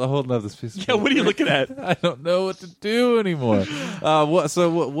keep holding up this piece of Yeah, what are you looking at? I don't know what to do anymore.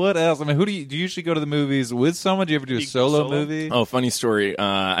 What else? I mean, do you usually go to the movies with someone? Do you ever do a solo movie? Oh, funny story.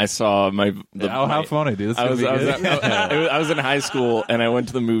 I saw How funny, dude. This I is was, gonna I, be was, good. I was in high school and I went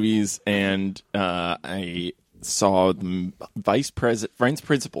to the movies and I saw the vice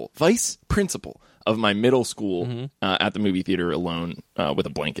principal of my middle school at the movie theater alone with a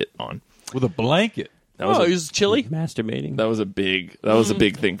blanket on. With a blanket. That was Oh, a, he was chilly. Masturbating. that was a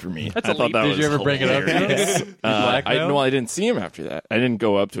big thing for me. That's I a thought leap. that Did was you ever bring it up to him? hilarious. You blackmailed? I didn't see him after that. I didn't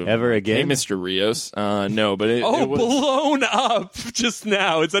go up to him Ever again? Hey, Mr. Rios. No, but it was. Blown up just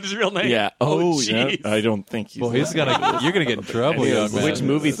now. Is that his real name? Yeah. Oh, yeah. jeez. I don't think he's. Well, you're gonna get in trouble, young man. Which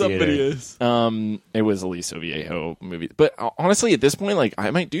movie theater? is. It was Aliso Viejo movie. But honestly, at this point, like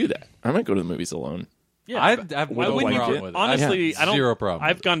I might do that. I might go to the movies alone. Yeah, I've I no wouldn't- problem with it. honestly, I don't. Zero problem.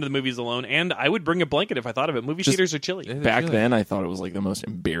 I've gone to the movies alone, and I would bring a blanket if I thought of it. Movie theaters are chilly. Back then, I thought it was like the most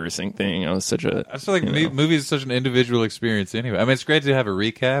embarrassing thing. I was such a. I feel like movies are such an individual experience anyway. I mean, it's great to have a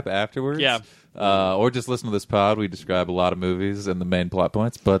recap afterwards. Yeah. Or just listen to this pod. We describe a lot of movies and the main plot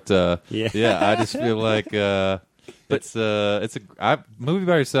points. But Yeah. I just feel like it's a movie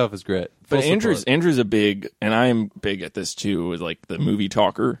by yourself is great. But Full support. Andrew's a big, and I am big at this too. With like the movie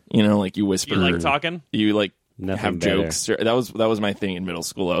talker, like you whisper. You like talking? You like Nothing have better. jokes. That was my thing in middle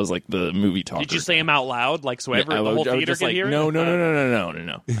school. I was like the movie talker. Did you say them out loud, like so the I whole would theater just could like, hear it?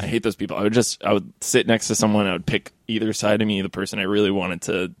 no. I hate those people. I would sit next to someone. I would pick either side of me, the person I really wanted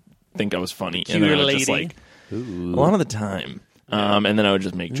to think I was funny, and then I would just lady. like a lot of the time. And then I would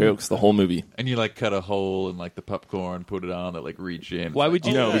just make jokes the whole movie. And you like cut a hole in like the popcorn, put it on, that like reach in. Why would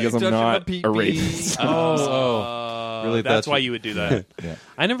you? No, because I'm touching my not pee-pee. a rapist. Really, that's why you would do that. Yeah.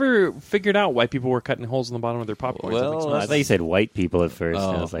 I never figured out why people were cutting holes in the bottom of their popcorn. Well, I thought you said white people at first.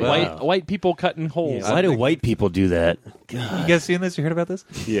 and I was like, well, wow. white people cutting holes. Why do white people do that? You guys seen this? You heard about this?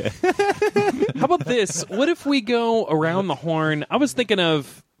 Yeah. How about this? What if we go around the horn? I was thinking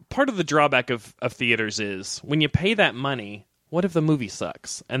of part of the drawback of theaters is when you pay that money. What if the movie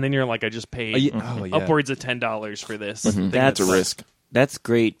sucks? And then you're like, I just paid upwards of $10 for this. thing That's that a sucks. risk. That's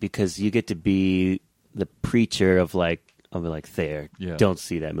great because you get to be the preacher of like, Thayer, Yeah. don't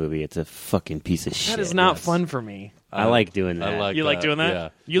see that movie. It's a fucking piece of shit. That is not fun for me. I like doing that. I like You like doing that? Yeah.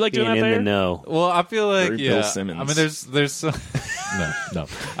 You like being doing that in there? the know. Well, I feel like Very Bill yeah. Simmons. I mean, there's some. no.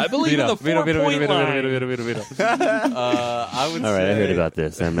 I believe in the 4-point line. I would. All right, I say, heard about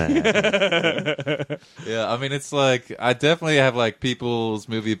this. I'm not happy. Yeah, I mean, it's like I definitely have like people's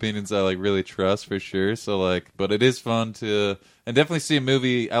movie opinions I like really trust for sure. So like, but it is fun to and definitely see a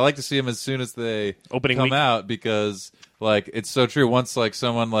movie. I like to see them as soon as they Opening come week. out because like it's so true. Once like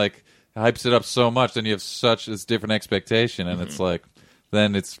someone like hypes it up so much, then you have such this different expectation, and it's like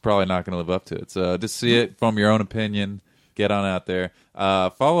then it's probably not going to live up to it. So just see it from your own opinion. Get on out there.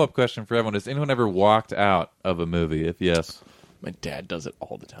 Follow up question for everyone: has anyone ever walked out of a movie? If yes, My dad does it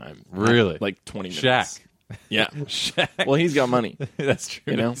all the time. Really? Like 20 minutes. Shaq. Yeah. Shaq. Well, he's got money. That's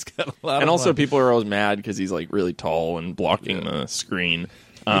true. You know? He's got a lot And of also, money. people are always mad because he's like really tall and blocking the screen.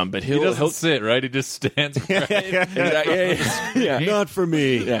 But He he'll doesn't sit, right? He just stands. yeah. Not for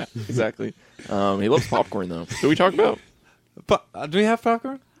me. Yeah, exactly. He loves popcorn, though. Did we talk about? Do we have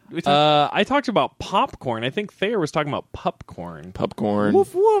popcorn? I talked about popcorn. I think Thayer was talking about popcorn. Popcorn.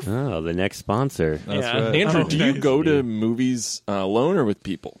 Woof woof. Oh, the next sponsor. That's Yeah. right. Andrew, Oh, do you nice. go to movies alone or with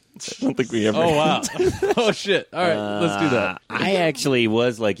people? I don't think we ever. Oh wow! Oh shit! All right, let's do that. I actually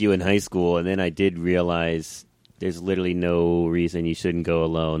was like you in high school, and then I did realize there's literally no reason you shouldn't go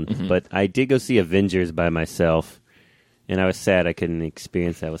alone. But I did go see Avengers by myself, and I was sad I couldn't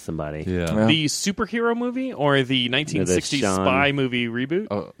experience that with somebody. Yeah. The superhero movie or the 1960s Sean- spy movie reboot?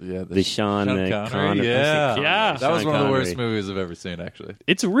 Oh yeah. The Sean Connery. Connery. Yeah. Yeah. That was Sean one of the Connery. worst movies I've ever seen. Actually,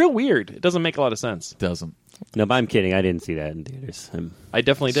 It's real weird. It doesn't make a lot of sense. doesn't. No, but I'm kidding. I didn't see that in theaters. I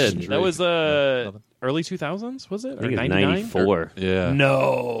definitely did. Straight. That was early 2000s, was it? I think Or it was 99? 94. Yeah.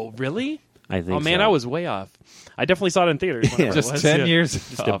 No, really? I think Oh man, so. I was way off. I definitely saw it in theaters. whenever it Just was, 10 yeah. years.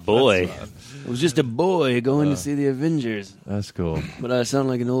 just a boy. I was just a boy going to see the Avengers, That's cool. but I sound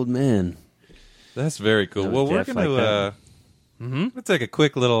like an old man. That's very cool. That Well, was we're deaf gonna like we'll take a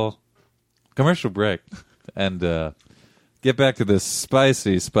quick little commercial break and get back to this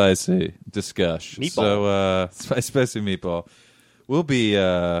spicy discussion. Meatball. So, spicy meatball. We'll be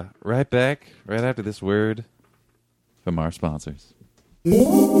right back right after this word from our sponsors.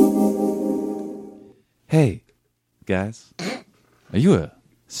 Hey, guys, are you a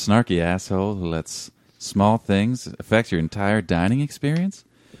snarky asshole who lets small things affect your entire dining experience?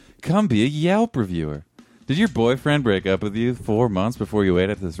 Come be a Yelp reviewer. Did your boyfriend break up with you 4 months before you ate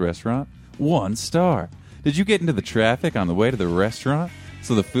at this restaurant? 1 star. Did you get into the traffic on the way to the restaurant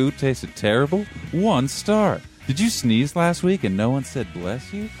so the food tasted terrible? 1 star. Did you sneeze last week and no one said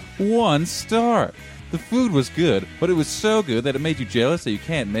bless you? 1 star. The food was good, but it was so good that it made you jealous that you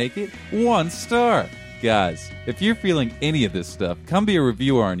can't make it? 1 star. Guys, if you're feeling any of this stuff, come be a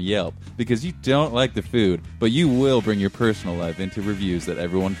reviewer on Yelp because you don't like the food, but you will bring your personal life into reviews that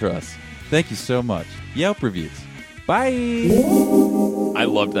everyone trusts. Thank you so much. Yelp reviews. Bye. I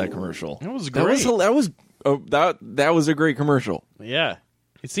loved that commercial. That was That was great. that was a great commercial. Yeah.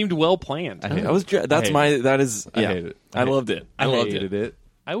 It seemed well planned. I hate That was it. that's I my hate it. that is I yeah. hate it. I loved it. I loved hated it.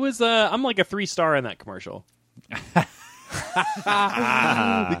 I was I'm like a 3-star in that commercial.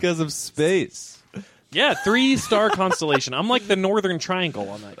 Because of space. Yeah, 3-star constellation. I'm like the Northern Triangle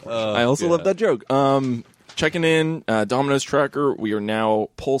on that commercial. I also love that joke. Checking in, Domino's tracker. We are now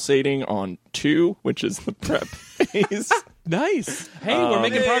pulsating on 2, which is the prep phase. Nice. Hey, we're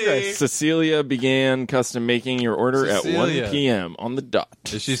making progress. Cecilia began custom making your order Cecilia. at 1 p.m. on the dot.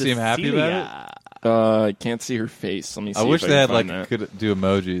 Does she seem happy about it? I can't see her face. Let me see. I wish if they I had can like find that. could do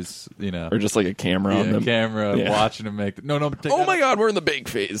emojis, you know, or just like a camera on yeah, them. camera Yeah. watching them make. No, take Oh that my out. God, we're in the bake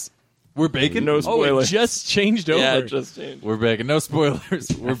phase. We're baking. No Oh, spoilers. it just changed over. Yeah, it just changed. We're baking. No spoilers.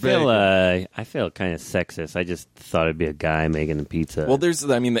 We're I feel baking. kind of sexist. I just thought it'd be a guy making a pizza. Well,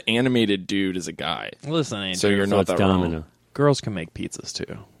 the animated dude is a guy, Listen, Andrew, so you're so not it's that Domino. wrong. girls can make pizzas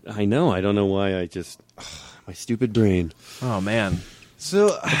too. I know. I don't know why. I just my stupid brain. Oh man,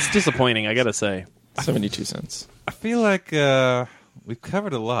 So it's disappointing. I gotta say. 72 cents. I feel like we've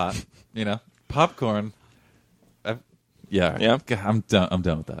covered a lot. You know, popcorn. Yeah. Yeah? God, I'm done. I'm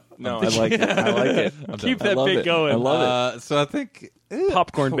done with that. No, I like it. I like it. Keep I that love bit it. going. I love it. So I think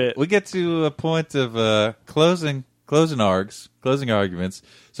Popcorn bit. we get to a point of closing arguments.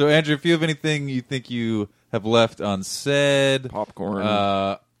 So Andrew, if you have anything you think you have left unsaid, Popcorn.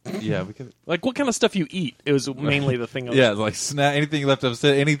 yeah, we could. Like what kind of stuff you eat? It was mainly the thing. I was Yeah, like anything you left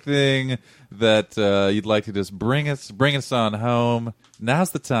unsaid, anything that you'd like to just bring us on home.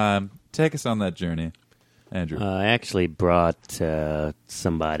 Now's the time. Take us on that journey, Andrew. I actually brought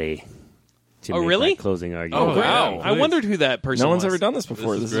somebody to make really? my closing argument. Oh, wow. Please. I wondered who that person no one's was. ever done this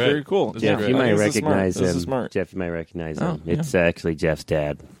before. This is This is great. very cool. This is Jeff, great. you might This is recognize smart. This him. is smart. Jeff, you might recognize Oh, him. It's actually Jeff's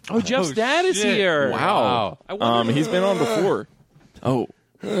dad. Oh, Jeff's Oh, dad is shit. here. Wow. I wonder He's been on before. Oh.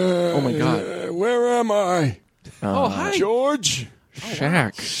 Oh my God. Where am I? Oh, hi. George?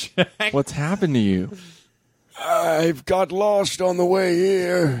 Shaq. What's happened to you? I've got lost on the way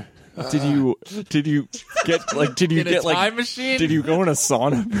here. Did you get like did you In a get time like machine? did you go in a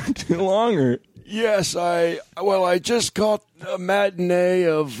sauna for too long or Yes, I just caught a matinee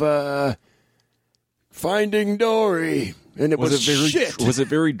of Finding Dory, and it was, it very shit. was it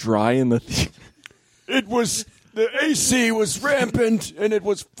very dry in the It was, the AC was rampant, and it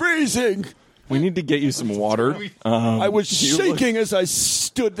was freezing. We need to get you some water. I was you look- shaking as I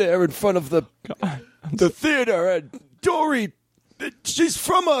stood there in front of the theater, and Dory, she's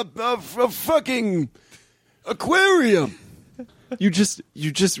from a fucking aquarium. You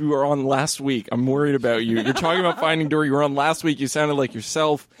were on last week. I'm worried about you. You're talking about Finding Dory. You were on last week. You sounded like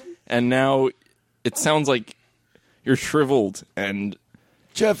yourself, and now it sounds like you're shriveled. And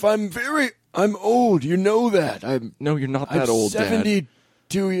Jeff, I'm old. You know that. no, you're not that I'm old, Dad.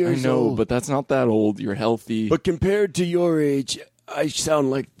 72 I years know, old. but that's not that old. You're healthy. But compared to your age, I sound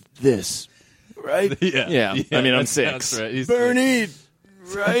like this, right? yeah, I mean, I'm that 6. sounds right. He's Bernie,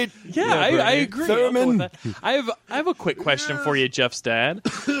 right? Yeah, I agree. I'll go with Thurman. that. I have a quick question for you, Jeff's dad.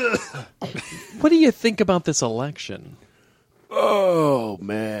 What do you think about this election? Oh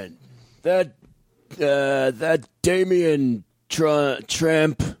man, that Damian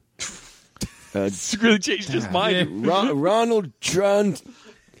Tramp, It's really changed his mind. Ronald Trump.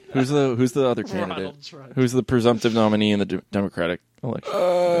 Who's the other candidate? Ronald Trump. Who's the presumptive nominee in the Democratic election?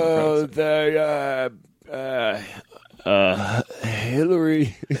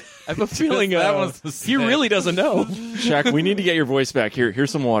 Hillary. I have a feeling That was the he same. really doesn't know. Shaq, we need to get your voice back.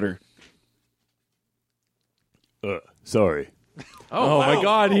 Here's some water. Sorry. Oh my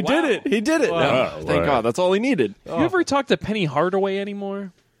God, he did it! He did it! Wow. No, thank God, that's all he needed. You ever talk to Penny Hardaway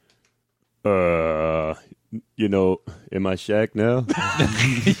anymore? Am I Shaq now?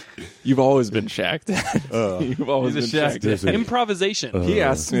 You've always been Shaq, Dad. You've always been He's a Shaq Shaq. Dad. Improvisation. He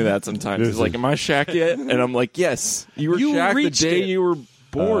asks me that sometimes. He's like, "Am I Shaq yet?" And I'm like, "Yes, you were You Shaq the reached day it. you were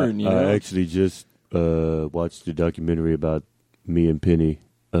born." you know? I actually just watched the documentary about me and Penny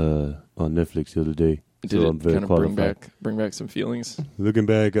on Netflix the other day. Did so it I'm very kind of qualified. bring back some feelings? Looking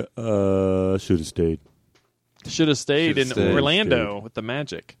back, should have stayed. Should have stayed in Should've stayed. Orlando with the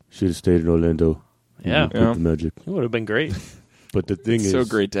Magic. Should have stayed in Orlando. Yeah. With Yeah. the Magic. It would have been great. But the thing is, So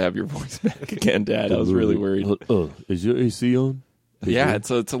great to have your voice back again, Dad. I was really worried. Is your AC on? Yeah,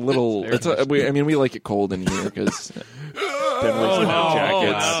 it's a little. We like it cold in here because Denver's in Oh,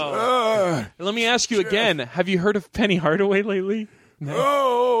 jackets. wow. Let me ask you again. Have you heard of Penny Hardaway lately?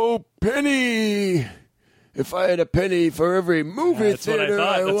 Oh, penny! If I had a penny for every movie That's what I theater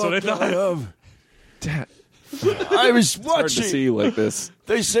thought. That's what I walked thought. out of, Dad, I was hard to see watching. you like this.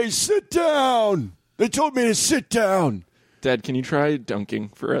 They say sit down. They told me to sit down. Dad, can you try dunking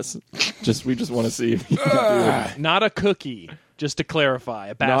for us? We just want to see if you can do it. Not a cookie, just to clarify. A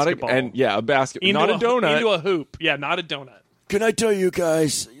Not basketball. a basket, Into not a donut. Into a hoop. Yeah, not a donut. Can I tell you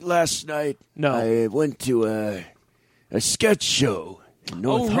guys? Last night, No. I went to a sketch show in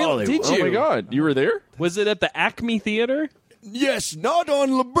North really? Hollywood. Did Oh you? my God, you were there? Was it at the Acme Theater? Yes, not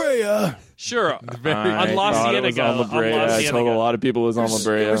on La Brea. Sure. I on La thought it was Cienega. on La Brea. On La I told a Cienega. lot of people it was on La It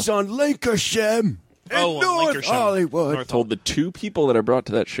Brea. was on Lancashire in Oh, on North Lancashire. Hollywood. Told the 2 people that I brought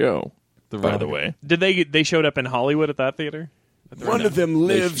to that show. By the way, Did they showed up in Hollywood at that theater? One of them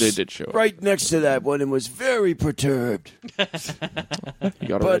lives they did show up. right next to that one and was very perturbed. you got it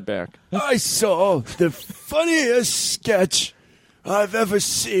But- right back. I saw the funniest sketch I've ever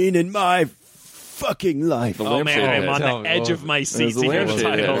seen in my fucking life. The Oh man, lampshade I'm on Tell the me edge what of my seat There's to a hear the lampshade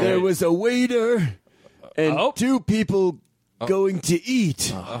title. there. There was a waiter and Oh. 2 people going to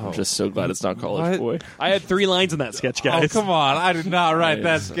eat. I'm just so glad it's not College What? Boy. I had 3 lines in that sketch, Oh, guys. come on. I did not write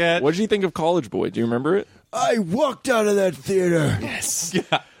that sketch. What did you think of College Boy? Do you remember it? I walked out of that theater. Yes.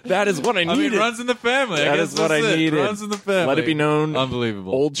 That is what I I mean, needed. it runs in the family. That guess is what that's I it. needed. Runs in the family. Let it be known.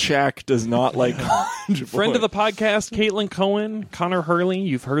 Unbelievable. Old Shaq does not like College Friend Boy. of the podcast, Caitlin Cohen, Connor Hurley.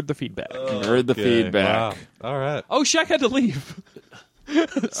 You've heard the feedback. Heard the Okay, feedback. Wow. All right. Oh, Shaq had to leave.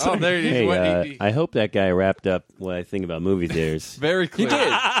 Oh, there you Hey, I hope that guy wrapped up what I think about movie theaters. Very clear. He did.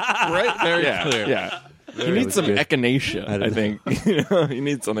 Right? Very clear. Yeah. He needs some echinacea, I think. He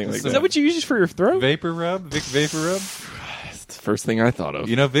needs something like Is that. that what you use for your throat? Vapor rub? Vic Vapor Rub? It's the first thing I thought of.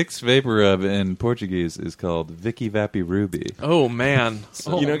 You know, Vic's Vapor Rub in Portuguese is called Vicky Vapi Ruby. Oh, man.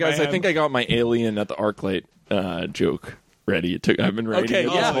 You know, guys, I man. think I got my alien at the ArcLight joke ready. I've been writing Okay,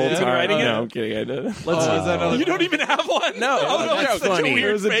 it yeah, this whole you've been time. writing it? No, I'm kidding. I did. You don't even have one? No, Oh, no, that's that's such funny. a weird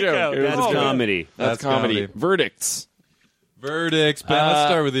It was a fake joke. out. It was That's a joke. comedy. That's comedy. Verdicts. Verdicts. Ben, let's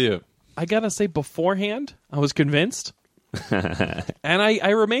start with you. I gotta say, beforehand, I was convinced. And I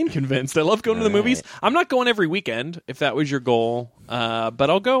remain convinced. I love going to the movies. I'm not going every weekend, if that was your goal. But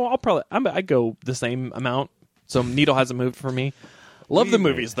I'll go. I go the same amount. So needle hasn't moved for me. Love the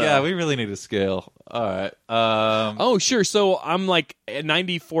movies, though. Yeah, we really need a scale. All right. Oh, sure. So I'm like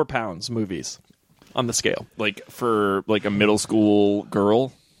 94 pounds movies on the scale. Like for like a middle school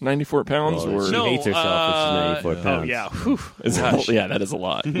girl, 94 pounds? Well, or she No, hates herself if she's 94 pounds. Oh, yeah. Whew. Is that, yeah, that is a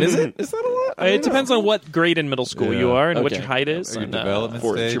lot. Is it? Is that a lot? I It don't depends know. on what grade in middle school Yeah. you are and what Okay. your height is. Your And, development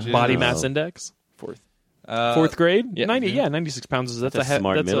fourth, stage. your body mass index. Fourth. Fourth grade? yeah. 96 pounds. That's That's a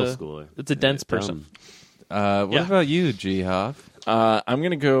smart that's middle a, schooler. That's a dense person. What Yeah. about you, G. Hoff? I'm going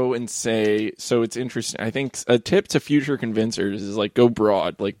to go and say, so it's interesting. I think a tip to future convincers is like go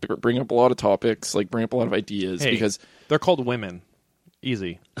broad, like bring up a lot of topics, like bring up a lot of ideas Hey, because they're called women.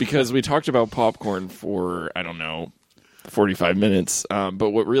 Easy. we talked about popcorn for, I don't know, 45 minutes. But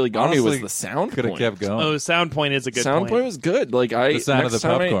what really got me was Honestly, the sound Could have point. kept going. Oh, sound point is a good Sound point was good. Like The sound of next the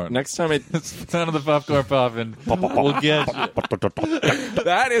time popcorn. next time I Sound of the popcorn popping. We'll get you.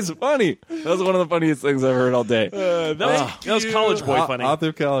 that is funny. That was one of the funniest things I've heard all day. that was College Boy funny.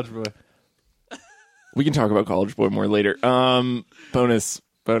 Author College Boy. We can talk about College Boy more later. Bonus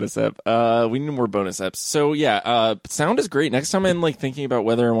ep. We need more bonus eps. So yeah, sound is great. Next time I'm like thinking about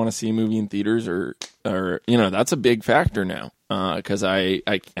whether I want to see a movie in theaters or that's a big factor now. Because I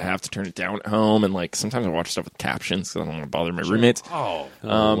have to turn it down at home, and like sometimes I watch stuff with captions because I don't want to bother my roommates. Oh,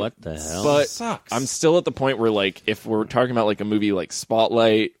 what the hell? But sucks. I'm still at the point where like if we're talking about like a movie like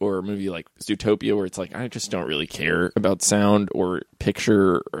Spotlight or a movie like Zootopia, where it's like I just don't really care about sound or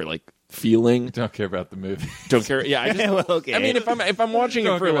picture or like feeling. Don't care about the movie. Don't care. Yeah, I just. Well, okay. I mean, if I'm watching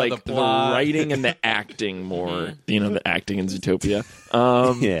Don't it for care about like the the plot. writing and the acting more, the acting in Zootopia,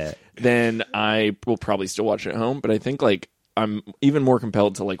 yeah. then I will probably still watch it at home. But I think like I'm even more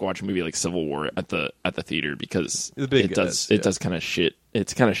compelled to like watch a movie like Civil War at the theater because The big it does guys, yeah. does kind of shit.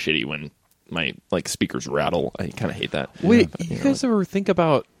 It's kind of shitty when my like speakers rattle. I kind of hate that. Wait, Yeah, you guys ever think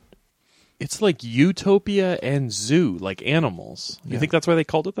about? It's like Utopia and Zoo, like animals. You think that's why they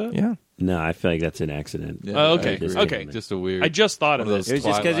called it that? Yeah. No, I feel like that's an accident. Yeah, Oh, okay. I agree. Okay. Just a weird. I just thought of one of this. those It was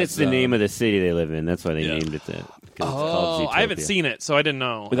just because Twilight it's the Zone. name of the city they live in. That's why they named it that. 'Cause it's called Oh, I haven't Zootopia. seen it, so I didn't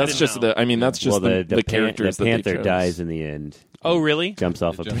know. But that's I didn't just know. the. I mean, that's just Well, the characters the that panther they chose. dies in the end. Oh, really? Jumps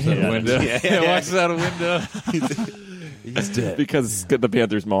off a Jumps out a window. Yeah, walks out a window. He's dead. because the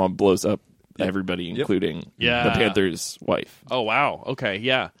Panther's mom blows up everybody, including Yeah. the Panther's wife. Oh, wow. Okay,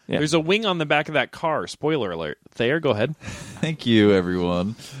 yeah. Yeah. There's a wing on the back of that car. Spoiler alert. Thayer, go ahead. Thank you,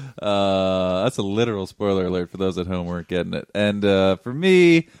 everyone. That's a literal spoiler alert for those at home who weren't getting it. And for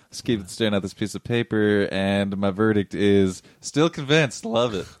me, just keep staring at this piece of paper, and my verdict is still convinced.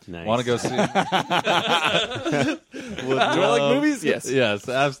 Love it. Nice. Want to go see? Do I like movies? Yes. Yes,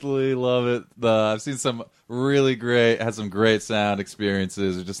 absolutely love it. I've seen some really great, had some great sound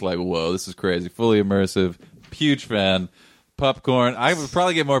experiences. It's just like, whoa, this is crazy. Fully immersive. Huge fan. Popcorn. I would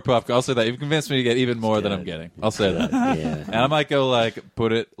probably get more popcorn. I'll say that. You've convinced me to get even more than I'm getting. I'll say that. Yeah. And I might go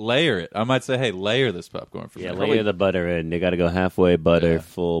layer it. I might say, hey, layer this popcorn for Yeah, me. layer the butter in. They got to go halfway butter,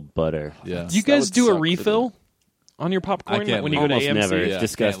 full butter. Yeah. Do you That guys would do a suck for refill on your popcorn I can't when you leave. go to Almost AMC? never. Yeah, It's can't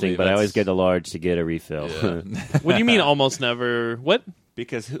disgusting, leave. but I always That's- get a large to get a refill. What do you mean almost never? What?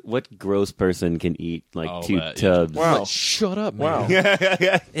 Because what gross person can eat like Oh, 2 but, yeah. tubs? Wow. Shut up, man. Wow.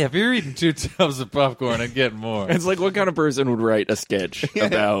 Yeah, if you're eating 2 tubs of popcorn, I'd get more. It's like what kind of person would write a sketch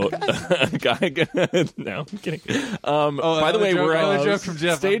about a guy? No, I'm kidding. By the way, joke- we're another at joke from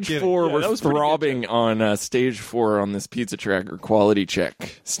Jeff. I'm stage kidding. 4. Yeah, that we're was pretty good, throbbing on stage 4 on this Pizza Tracker quality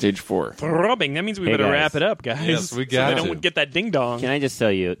check. Stage 4. Throbbing. That means we Hey, better guys. wrap it up, guys. Yes, we so got they to. don't get that ding dong. Can I just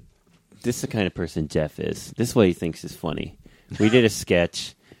tell you, this is the kind of person Jeff is. This is what he thinks is funny. We did a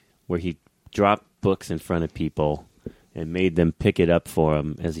sketch where he dropped books in front of people and made them pick it up for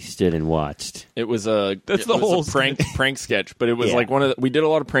him as he stood and watched. It was a That's the whole prank sketch, but it was Yeah. like we did a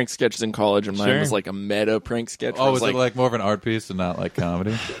lot of prank sketches in college, and mine Sure. was like a meta prank sketch. where Oh, it was it like more of an art piece and not like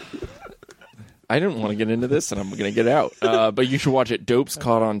comedy? I didn't want to get into this, and I'm going to get out. But you should watch it. Dope's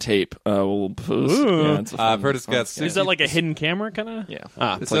Caught on Tape. We'll post. Yeah, it's a fun- I've heard it's got fun Is that like a hidden camera kind of? Yeah.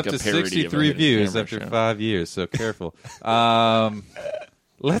 Ah, It's It's like up a to parody of a 63 hidden views camera after show. 5 years, so careful.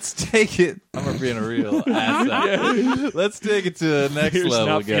 Let's take it. I'm being a real ass. Let's take it to the next Here's level,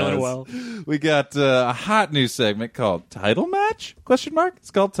 not guys. feeling well. We got a hot new segment called Title Match? Question mark?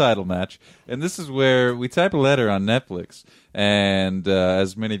 It's called Title Match, and this is where we type a letter on Netflix, and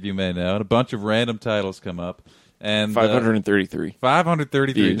as many of you may know, a bunch of random titles come up. And 533.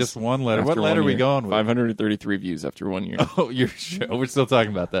 533, Views. just one letter. What After letter 1 are we year. going with? 533 views after 1 year. Oh, you're sure? We're still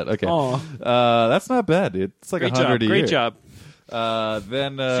talking about that. Okay. Aw. That's not bad, dude. It's like Great 100 job. a Great year. job.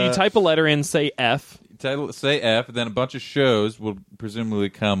 Then So you type a letter in, say F. title, say F, then a bunch of shows will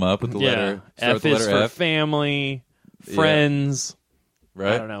presumably come up with the letter. start F with the is letter for F, family, friends.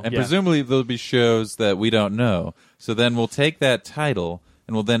 right? I don't know. And Yeah. presumably there'll be shows that we don't know. So then we'll take that title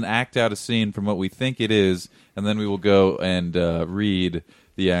and we'll then act out a scene from what we think it is, and then we will go and read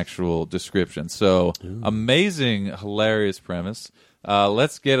the actual description. So amazing, hilarious premise.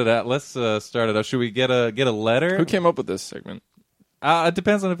 Let's get it out. Let's start it out. Should we get a letter? Who came up with this segment? It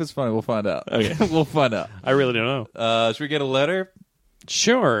depends on if it's funny. We'll find out. Okay. We'll find out. I really don't know. Should we get a letter?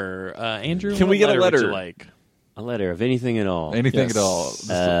 Sure, Andrew. Can we what get a would letter? you like? A letter of anything at all. Anything Yes.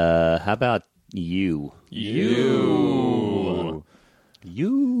 at all? How about you? You.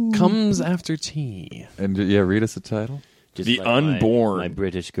 You. Comes after tea. And read us a title. Just The like my- Unborn. My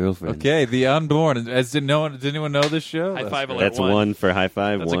British girlfriend. Okay, The Unborn. Did anyone know this show? High That's five great. alert. That's one for high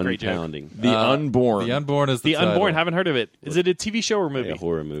five, That's a one great joke. pounding. The Unborn. The Unborn is the The title. Unborn. Haven't heard of it. Is it a TV show or movie? A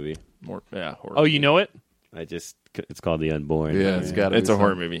horror movie. Horror Oh, you know it? It's called The Unborn. Yeah, it's got. It's a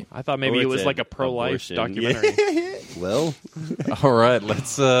horror movie. I thought maybe Or it it's was an like a pro-life abortion. documentary. Well, All right,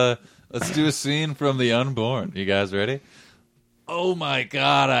 let's do a scene from The Unborn. You guys ready? Oh my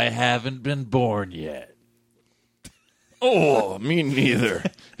God, I haven't been born yet. Oh, me neither.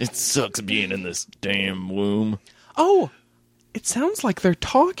 It sucks being in this damn womb. Oh, it sounds like they're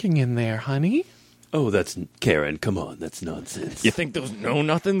talking in there, honey. Oh, that's Karen. Come on, that's nonsense. You think those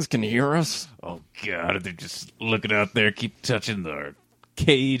know-nothings can hear us? Oh God, they're just looking out there, keep touching the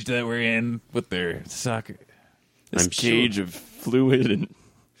cage that we're in with their soccer. This I'm cage of fluid and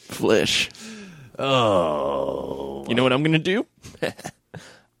flesh. Oh You know what I'm going to do?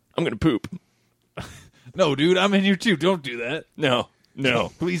 I'm going to poop. no, dude, I'm in here too. Don't do that. No.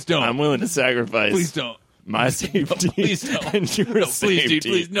 Please don't. I'm willing to sacrifice Please don't. my safety please don't. and your No, safety. please, dude,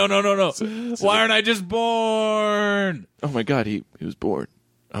 please. No. Why aren't I just born? Oh my God, he was bored.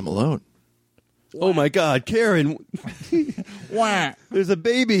 I'm alone. Oh my God, Karen! Why? There's a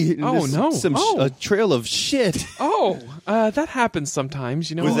baby. Oh, There's no. Some Oh. a trail of shit. Oh, that happens sometimes.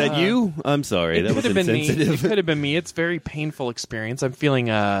 You know, Was that you? I'm sorry. It That could was have been me. It insensitive. could have been me. It's a very painful experience. I'm feeling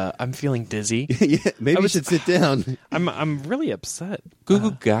dizzy. Yeah, maybe you was- should sit down. I'm really upset.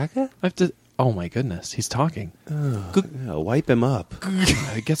 Goo Gaga? I have to. Oh my goodness, he's talking. Yeah, wipe him up.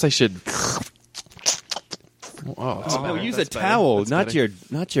 I guess I should. Oh, it's better. use a That's better. towel, That's not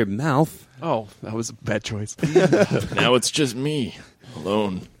better. your mouth. Oh, that was a bad choice. Now it's just me,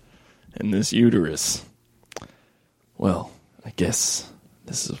 alone, in this uterus. Well, I guess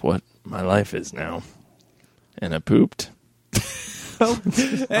this is what my life is now. And I pooped.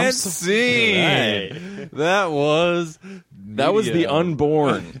 And scene. That was The media.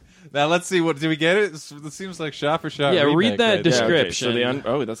 Unborn. Now let's see. What do we get? It seems like shot for shot. Yeah, remake read that right there. description.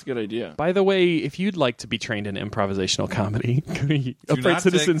 So that's a good idea. By the way, if you'd like to be trained in improvisational comedy, Upright not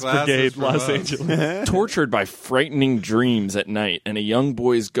Citizens take classes Brigade, from Los us. Angeles. Tortured by frightening dreams at night and a young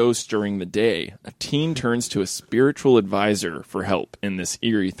boy's ghost during the day, a teen turns to a spiritual advisor for help in this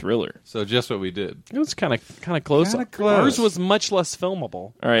eerie thriller. So just what we did. It was kind of close. Kinda close. Ours was much less filmable.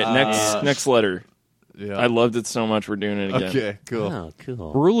 All right, next letter. Yeah. I loved it so much. We're doing it again. Okay. Cool. oh,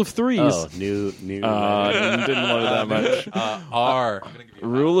 cool. Rule of threes. Oh, new. Didn't love it that much. R.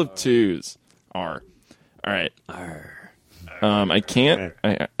 Rule of twos. R. All right. I can't.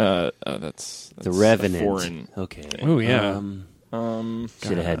 That's The Revenant. foreign. Okay. Oh yeah.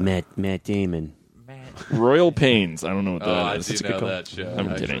 Should have had Matt Damon. Royal Pains. I don't know what Oh, that I is. do It's a know good call. that show. I'm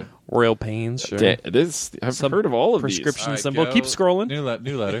actually. kidding. Royal pains. Sure. It is. I've Some heard of all of prescription All right, symbol. go. Keep scrolling. New letter.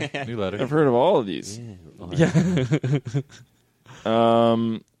 New letter. these. I've heard of all of these.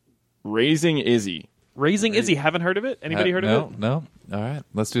 Raising Izzy. Raising Izzy. Haven't heard of it. Anybody heard of it? No. All right.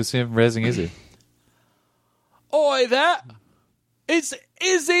 Let's do a scene from Raising Izzy. Oi there! It's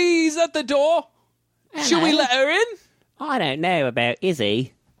Izzy's at the door. Should we let her in? I don't know about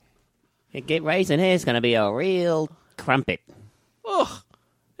Izzy. Raising her's going to be a real crumpet. Ugh.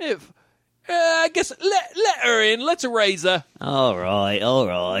 I guess let her in. Let's raise her. All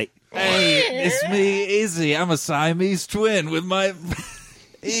right. Hey, it's me, Izzy. I'm a Siamese twin with my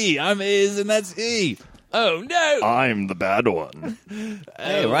E. I'm Iz, and that's E. Oh, no. I'm the bad one.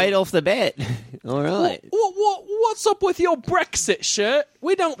 Hey, right off the bat. All right. What's up with your Brexit shirt?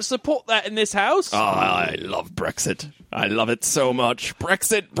 We don't support that in this house. Oh, I love Brexit. I love it so much.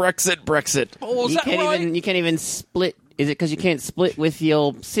 Brexit. Oh, is You that right? you can't even split. Is it because you can't split with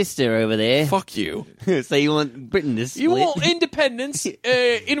your sister over there? Fuck you. So you want Britain to split? You want independence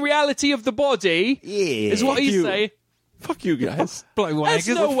in reality of the body, Yeah. is what you you. say. Fuck you guys. Bloody That's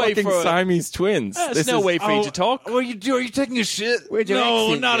wankers. no What way fucking for Siamese twins. There's no way for you to talk. What are you doing? Are you taking a shit? Where'd your No,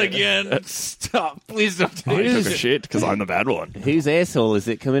 accent not go? again. Stop. Please don't take I a took a shit because I'm the bad one. Whose asshole is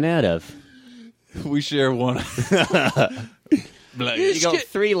it coming out of? We share one. You got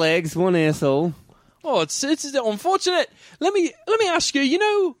 3 legs, 1 asshole. Oh, it's unfortunate. Let me ask you. You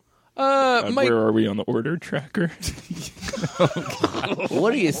know, my Where are we on the order tracker?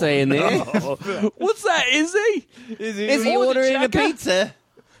 What are you saying there? what's that? Izzy? Is he Order ordering a checker? pizza?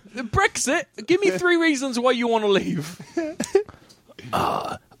 Brexit. Give me 3 reasons why you want to leave.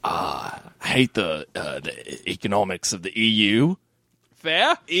 I hate the economics of the EU.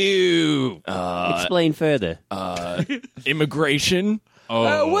 Fair. Ew. Explain further. Immigration.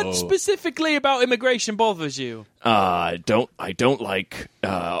 What specifically about immigration bothers you? I don't like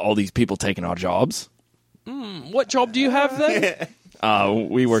all these people taking our jobs. What job do you have there?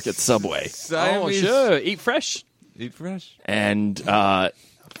 We work at Subway. Oh, sure. Eat fresh. Eat fresh. And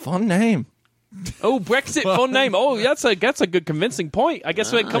fun name. Oh, Brexit, fun name. Oh, that's a good convincing point. I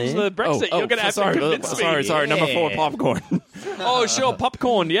guess when it comes to the Brexit, you're going to have to convince me. Sorry. Number 4, popcorn. Oh, sure,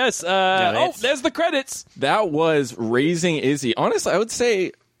 popcorn. Yes. There's the credits. That was Raising Izzy. Honestly, I would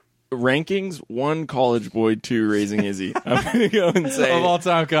say rankings 1 College Boy, 2 Raising Izzy. I'm going to go and say Of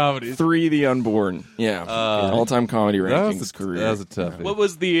all-time comedies. 3 The Unborn. Yeah. All-time comedy rankings career. That was a toughie. What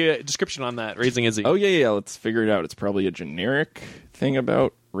was the description on that? Raising Izzy. Oh, yeah. Let's figure it out. It's probably a generic thing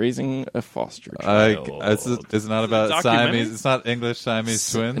about raising a foster child. It's not about Documentary? Siamese. It's not English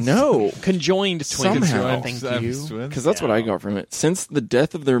Siamese twins. No. Conjoined twins. Somehow. Thank Siamese you. twins. Because that's what I got from it. Since the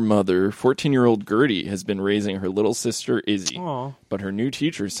death of their mother, 14-year-old Gertie has been raising her little sister Izzy. Aw. But her new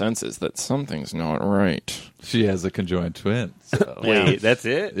teacher senses that something's not right. She has a conjoined twin. So. Wait, that's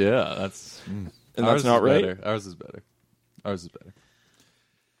it? Yeah, that's. And Ours that's not is right? better. Ours is better. Ours is better.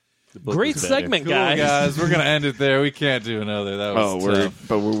 Great segment, Cool, guys. guys. We're gonna end it there. We can't do another. That was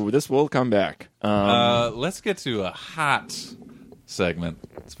tough. This will come back. Let's get to a hot segment.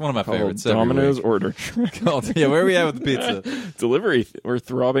 It's one of my favorites. every Domino's week. order. Called- yeah, where are we at with the pizza? Delivery. We're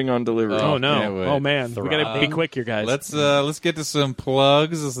throbbing on delivery. Oh, can't no. wait. Oh, man. We got to be quick here, guys. Let's get to some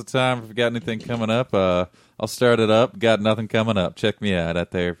plugs. This is the time if we got anything coming up. I'll start it up. Got nothing coming up. Check me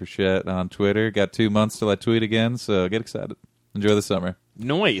out there for shit on Twitter. Got 2 months till I tweet again, so get excited. Enjoy the summer.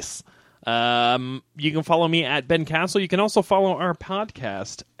 Nice. You can follow me at Ben Castle. You can also follow our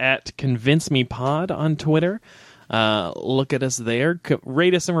podcast at Convince Me Pod on Twitter. Look at us there.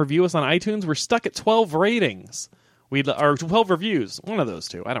 Rate us and review us on iTunes. We're stuck at 12 ratings. Or 12 reviews. One of those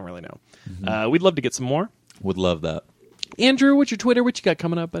 2. I don't really know. We'd love to get some more. Would love that. Andrew, what's your Twitter? What you got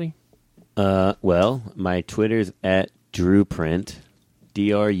coming up, buddy? Well, my Twitter's at DrewPrint.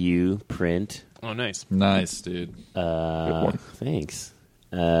 DRU print. Oh, nice. Nice, dude. Thanks.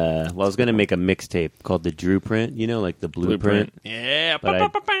 Well, I was going to make a mixtape called the Drew Print, you know, like the blueprint. Yeah. But Pow,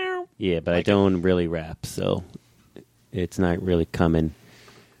 pow, pow, pow. Yeah, but I don't really rap, so it's not really coming.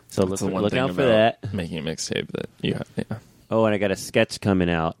 So That's the one look thing out for about that. making a mixtape that you have. Yeah. Oh, and I got a sketch coming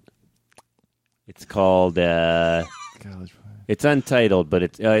out. It's called, it's untitled, but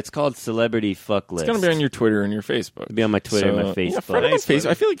it's called Celebrity Fuck List. It's going to be on your Twitter and your Facebook. It'll be on my Twitter and my Facebook. Yeah, find it on Facebook.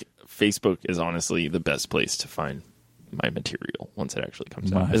 I feel like Facebook is honestly the best place to find my material once it actually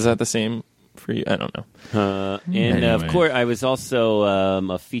comes out. Is that the same for you? I don't know. And of Anyway. course, I was also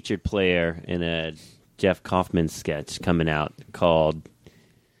a featured player in a Jeff Kaufman sketch coming out called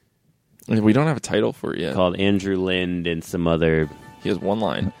We don't have a title for it yet. Andrew Lind and some other. He has one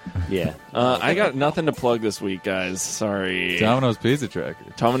line. Yeah. I got nothing to plug this week, guys. Sorry. Domino's Pizza Tracker.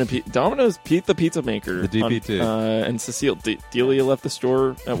 Domino's Pete the Pizza Maker. The DP2. And Cecile. Delia left the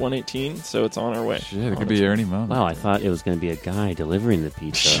store at 118, so it's on our way. Shit, it could be here any moment. Wow, I thought it was going to be a guy delivering the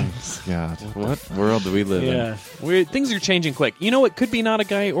pizza. God, what world do we live in? Things are changing quick. You know, it could be not a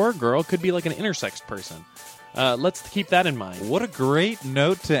guy or a girl. It could be like an intersex person. Let's keep that in mind. What a great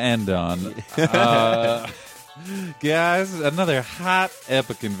note to end on. Guys, another hot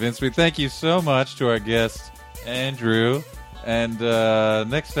epic Convince Me. Thank you so much to our guest, Andrew. And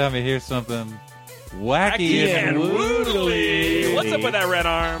next time you hear something wacky and woodly, What's up with that red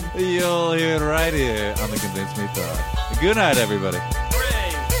arm? you'll hear it right here on the Convince Me Pod. Good night, everybody.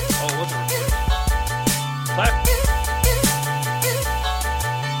 Hooray! Oh, what's it recording? Clap.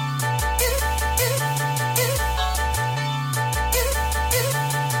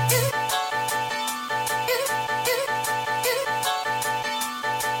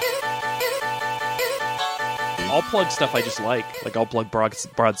 I'll plug stuff I just like I'll plug Broad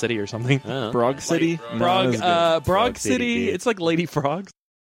City or something. Oh. Brog City? Brog, that was good. Brog City. It's like Lady Frogs.